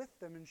was there with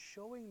them and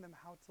showing them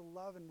how to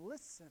love and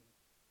listen.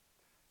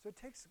 So it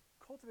takes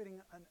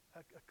cultivating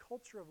a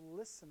culture of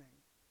listening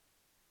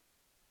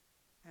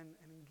and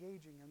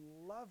engaging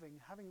and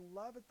loving, having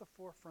love at the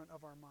forefront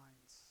of our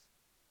minds.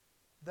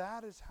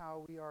 That is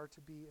how we are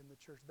to be in the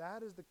church.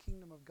 That is the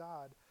kingdom of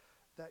God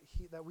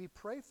that we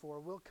pray for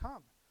will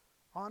come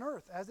on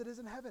earth as it is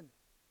in heaven.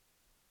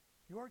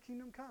 Your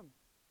kingdom come.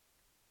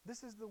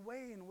 This is the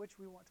way in which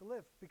we want to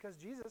live, because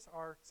Jesus,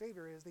 our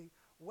Savior, is the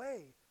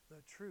way,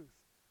 the truth,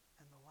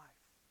 and the life.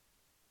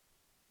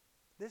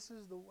 This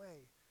is the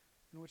way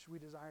in which we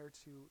desire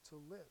to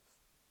live.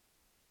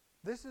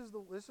 This is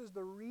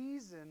the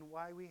reason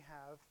why we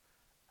have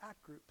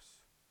act groups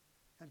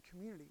and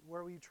community,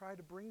 where we try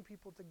to bring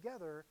people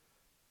together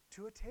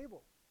to a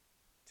table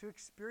to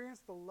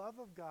experience the love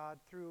of God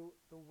through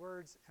the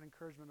words and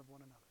encouragement of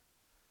one another,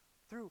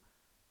 through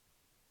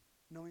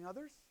knowing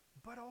others,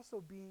 but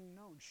also being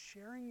known,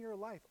 sharing your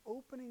life,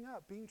 opening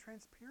up, being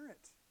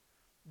transparent.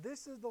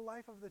 This is the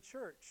life of the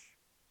church,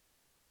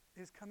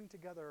 is coming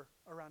together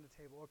around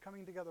a table, or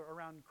coming together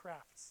around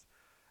crafts,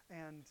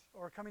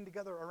 or coming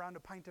together around a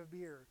pint of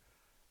beer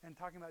and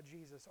talking about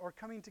Jesus, or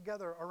coming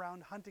together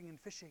around hunting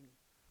and fishing,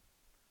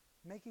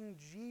 making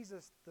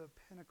Jesus the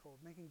pinnacle,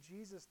 making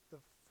Jesus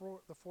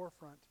the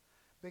forefront,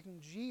 making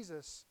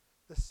Jesus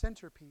the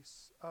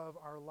centerpiece of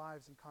our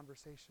lives and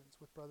conversations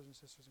with brothers and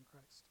sisters in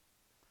Christ.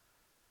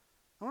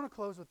 I want to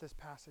close with this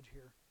passage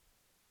here.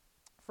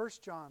 1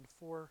 John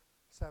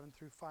 4:7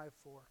 through 5:4.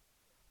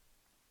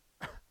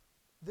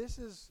 This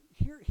is,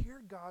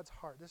 hear God's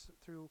heart. This is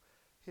through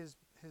his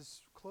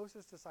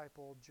closest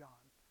disciple, John,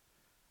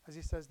 as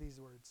he says these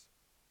words.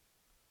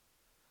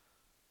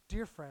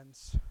 Dear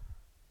friends,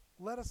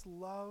 let us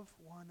love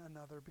one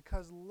another,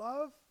 because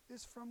love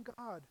is from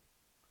God.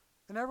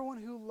 And everyone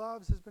who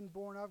loves has been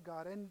born of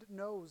God and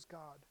knows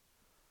God.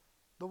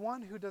 The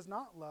one who does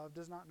not love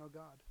does not know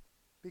God,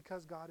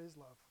 because God is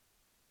love.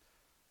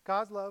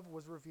 God's love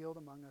was revealed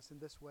among us in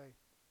this way.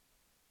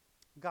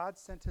 God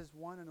sent his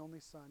one and only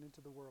Son into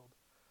the world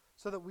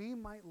so that we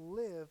might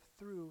live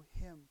through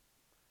him.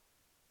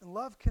 And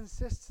love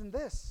consists in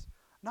this,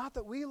 not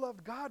that we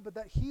loved God, but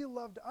that he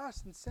loved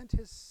us and sent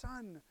his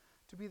Son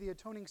to be the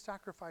atoning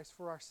sacrifice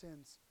for our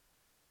sins.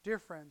 Dear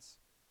friends,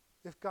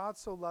 if God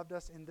so loved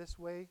us in this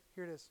way,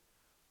 here it is,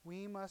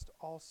 we must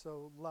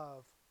also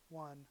love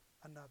one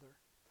another.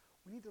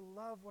 We need to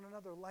love one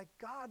another like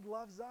God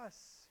loves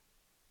us,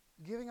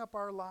 giving up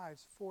our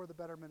lives for the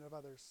betterment of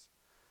others.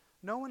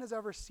 No one has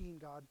ever seen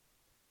God.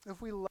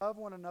 If we love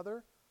one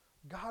another,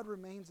 God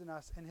remains in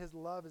us, and his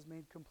love is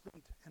made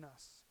complete in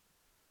us.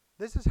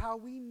 This is how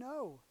we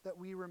know that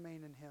we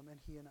remain in him and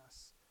he in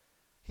us.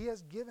 He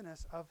has given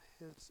us of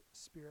his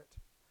Spirit.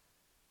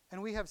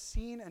 And we have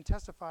seen and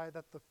testified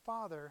that the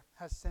Father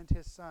has sent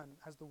his Son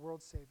as the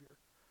world's Savior.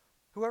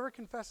 Whoever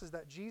confesses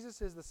that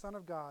Jesus is the Son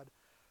of God,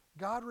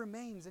 God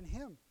remains in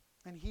him,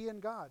 and he in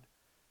God.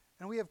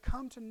 And we have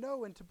come to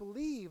know and to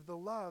believe the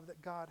love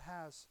that God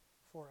has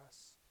for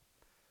us.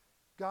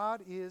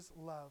 God is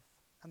love,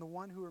 and the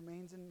one who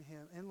remains in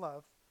him, in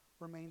love,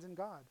 remains in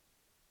God,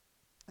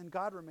 and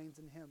God remains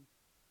in him.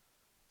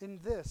 In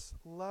this,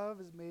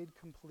 love is made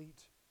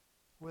complete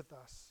with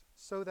us,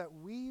 so that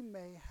we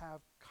may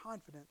have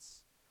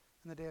confidence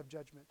in the day of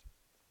judgment.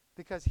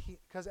 Because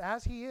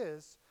as he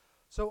is,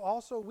 so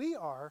also we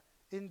are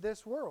in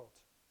this world.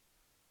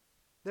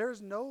 There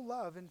is no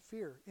love in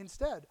fear.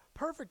 Instead,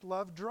 perfect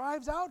love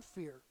drives out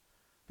fear,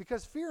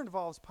 because fear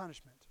involves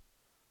punishment.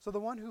 So the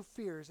one who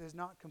fears is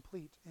not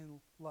complete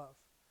in love.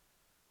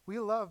 We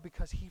love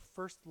because he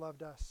first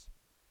loved us.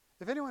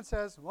 If anyone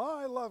says, well,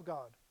 I love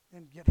God,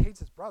 and yet hates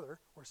his brother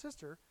or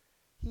sister,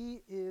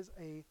 he is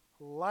a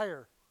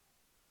liar.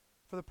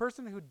 For the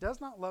person who does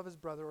not love his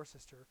brother or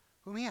sister,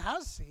 whom he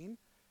has seen,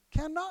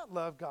 cannot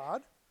love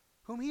God,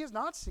 whom he has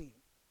not seen.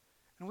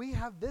 And we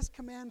have this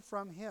command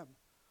from him: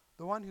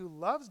 the one who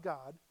loves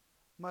God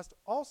must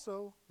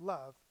also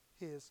love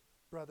his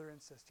brother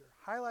and sister.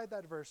 Highlight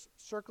that verse,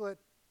 circle it,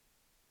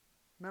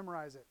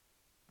 memorize it.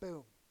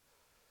 Boom.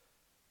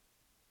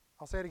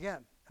 I'll say it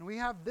again. And we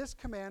have this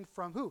command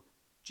from who?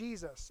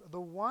 Jesus.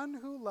 The one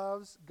who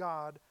loves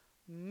God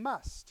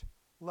must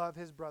love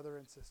his brother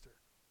and sister.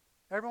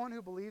 Everyone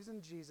who believes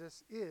in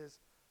Jesus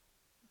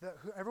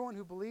everyone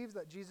who believes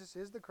that Jesus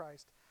is the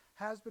Christ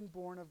has been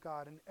born of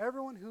God, and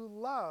everyone who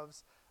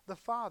loves the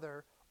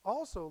Father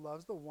also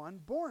loves the one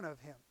born of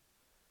him.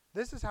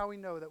 This is how we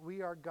know that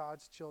we are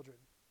God's children: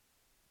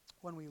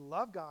 when we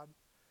love God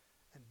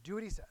and do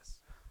what he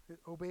says,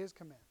 obey his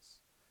commands.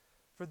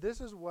 For this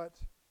is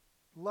what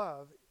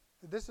love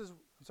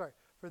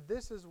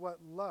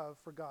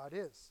for God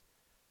is: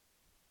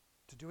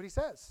 to do what he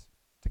says,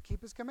 to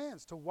keep his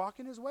commands, to walk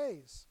in his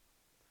ways.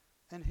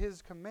 And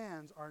his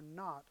commands are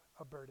not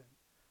a burden,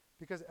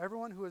 because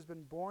everyone who has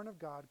been born of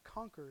God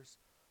conquers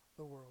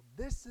the world.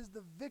 This is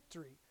the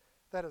victory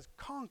that has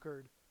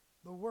conquered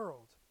the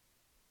world: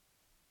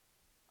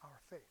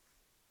 our faith.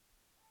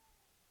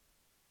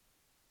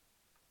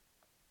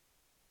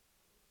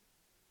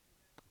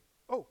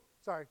 Oh,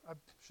 sorry, I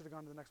should have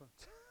gone to the next one.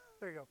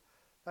 There you go.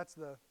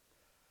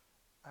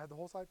 I had the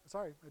whole slide.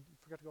 Sorry, I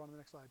forgot to go on to the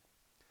next slide.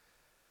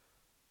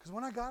 Because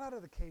when I got out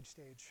of the cage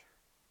stage,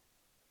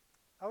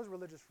 I was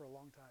religious for a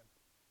long time.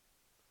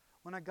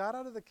 When I got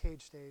out of the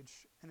cage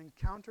stage and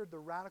encountered the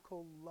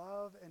radical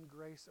love and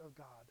grace of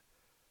God,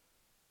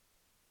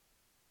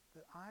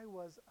 that I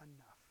was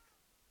enough.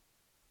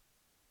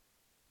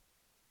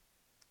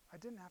 I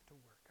didn't have to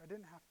work. I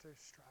didn't have to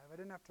strive. I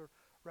didn't have to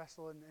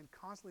wrestle and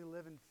constantly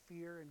live in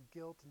fear and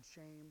guilt and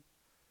shame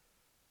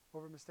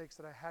over mistakes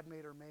that I had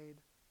made or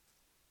made.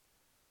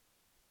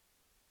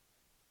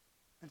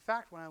 In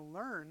fact, when I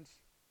learned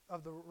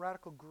of the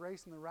radical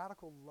grace and the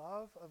radical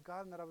love of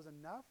God and that I was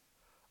enough,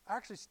 I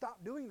actually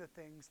stopped doing the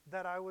things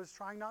that I was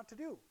trying not to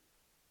do.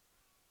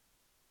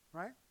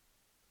 Right?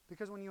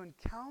 Because when you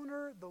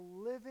encounter the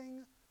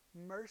living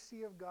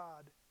mercy of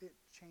God, it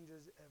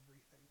changes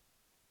everything.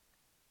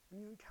 When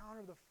you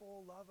encounter the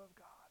full love of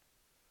God,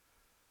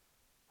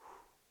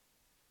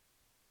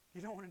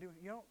 you don't want to do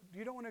it.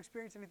 You don't want to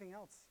experience anything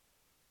else.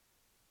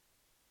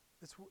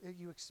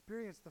 You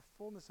experience the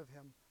fullness of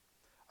him.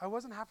 I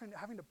wasn't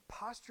having to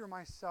posture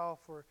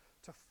myself or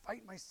to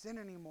fight my sin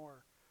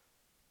anymore,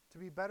 to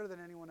be better than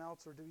anyone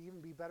else or to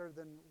even be better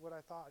than what I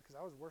thought, because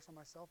I was worse on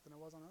myself than I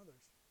was on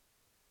others.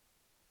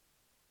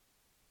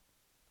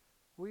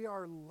 We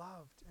are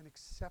loved and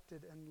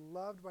accepted and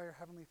loved by our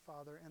Heavenly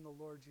Father and the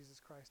Lord Jesus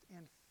Christ,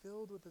 and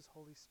filled with his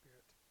Holy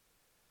Spirit.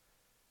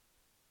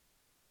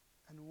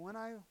 And when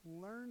I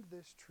learned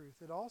this truth,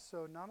 it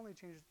also not only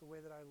changed the way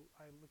that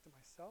I looked at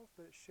myself,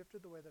 but it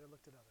shifted the way that I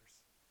looked at others.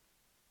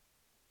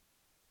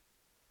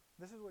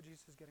 This is what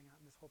Jesus is getting at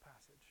in this whole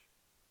passage.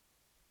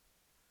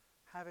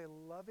 Have a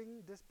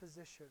loving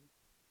disposition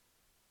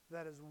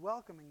that is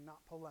welcoming,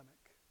 not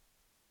polemic.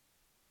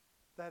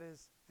 That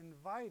is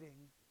inviting,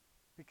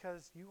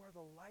 because you are the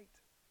light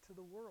to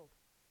the world.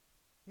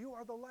 You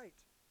are the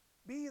light.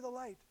 Be the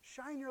light.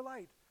 Shine your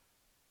light.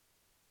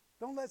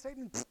 Don't let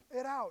Satan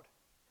it out.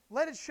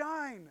 Let it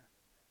shine.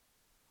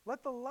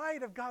 Let the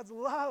light of God's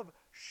love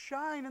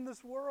shine in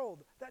this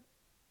world that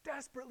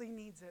desperately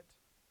needs it.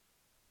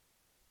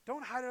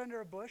 Don't hide it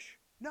under a bush.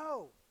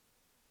 No.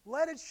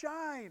 Let it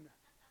shine.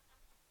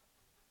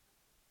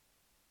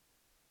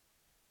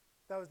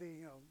 That was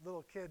the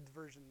little kid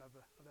version of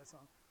that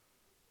song.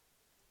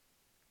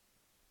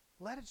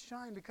 Let it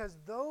shine, because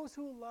those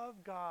who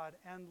love God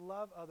and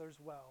love others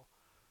well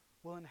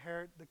will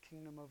inherit the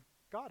kingdom of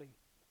God.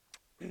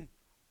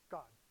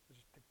 God.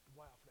 Let's just take the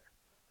Y off there.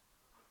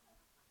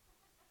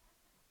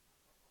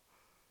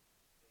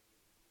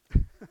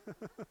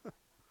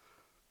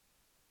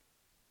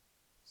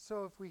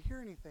 So if we hear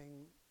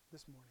anything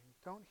this morning,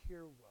 don't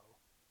hear woe.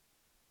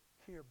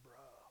 Hear bro.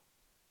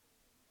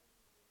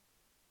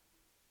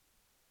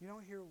 You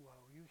don't hear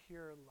woe, you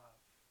hear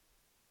love.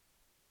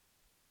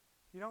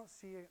 You don't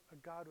see a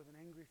God with an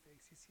angry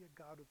face, you see a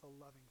God with a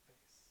loving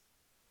face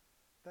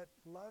that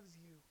loves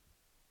you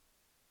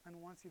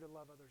and wants you to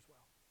love others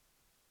well.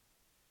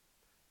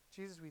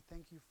 Jesus, we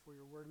thank you for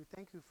your word. We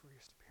thank you for your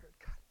Spirit.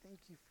 God, thank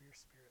you for your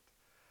Spirit.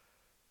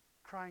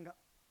 Crying,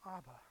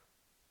 Abba,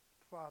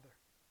 Father,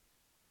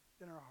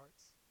 in our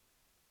hearts.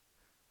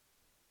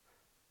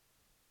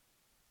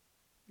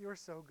 You are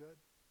so good.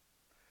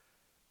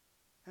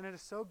 And it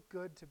is so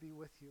good to be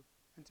with you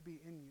and to be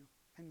in you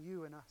and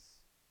you in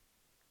us.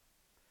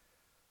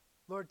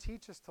 Lord,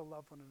 teach us to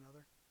love one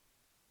another.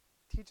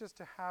 Teach us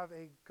to have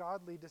a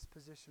godly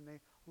disposition, a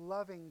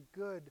loving,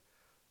 good,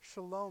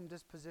 shalom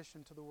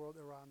disposition to the world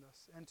around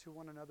us and to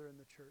one another in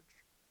the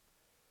church.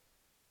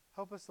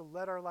 Help us to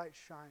let our light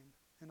shine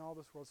in all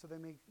this world so they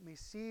may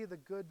see the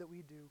good that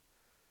we do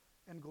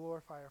and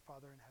glorify our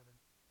Father in heaven.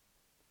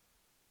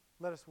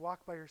 Let us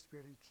walk by your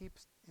Spirit and keep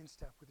in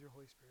step with your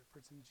Holy Spirit. For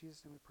it's in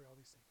Jesus' name we pray all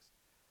these things.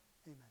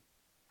 Amen.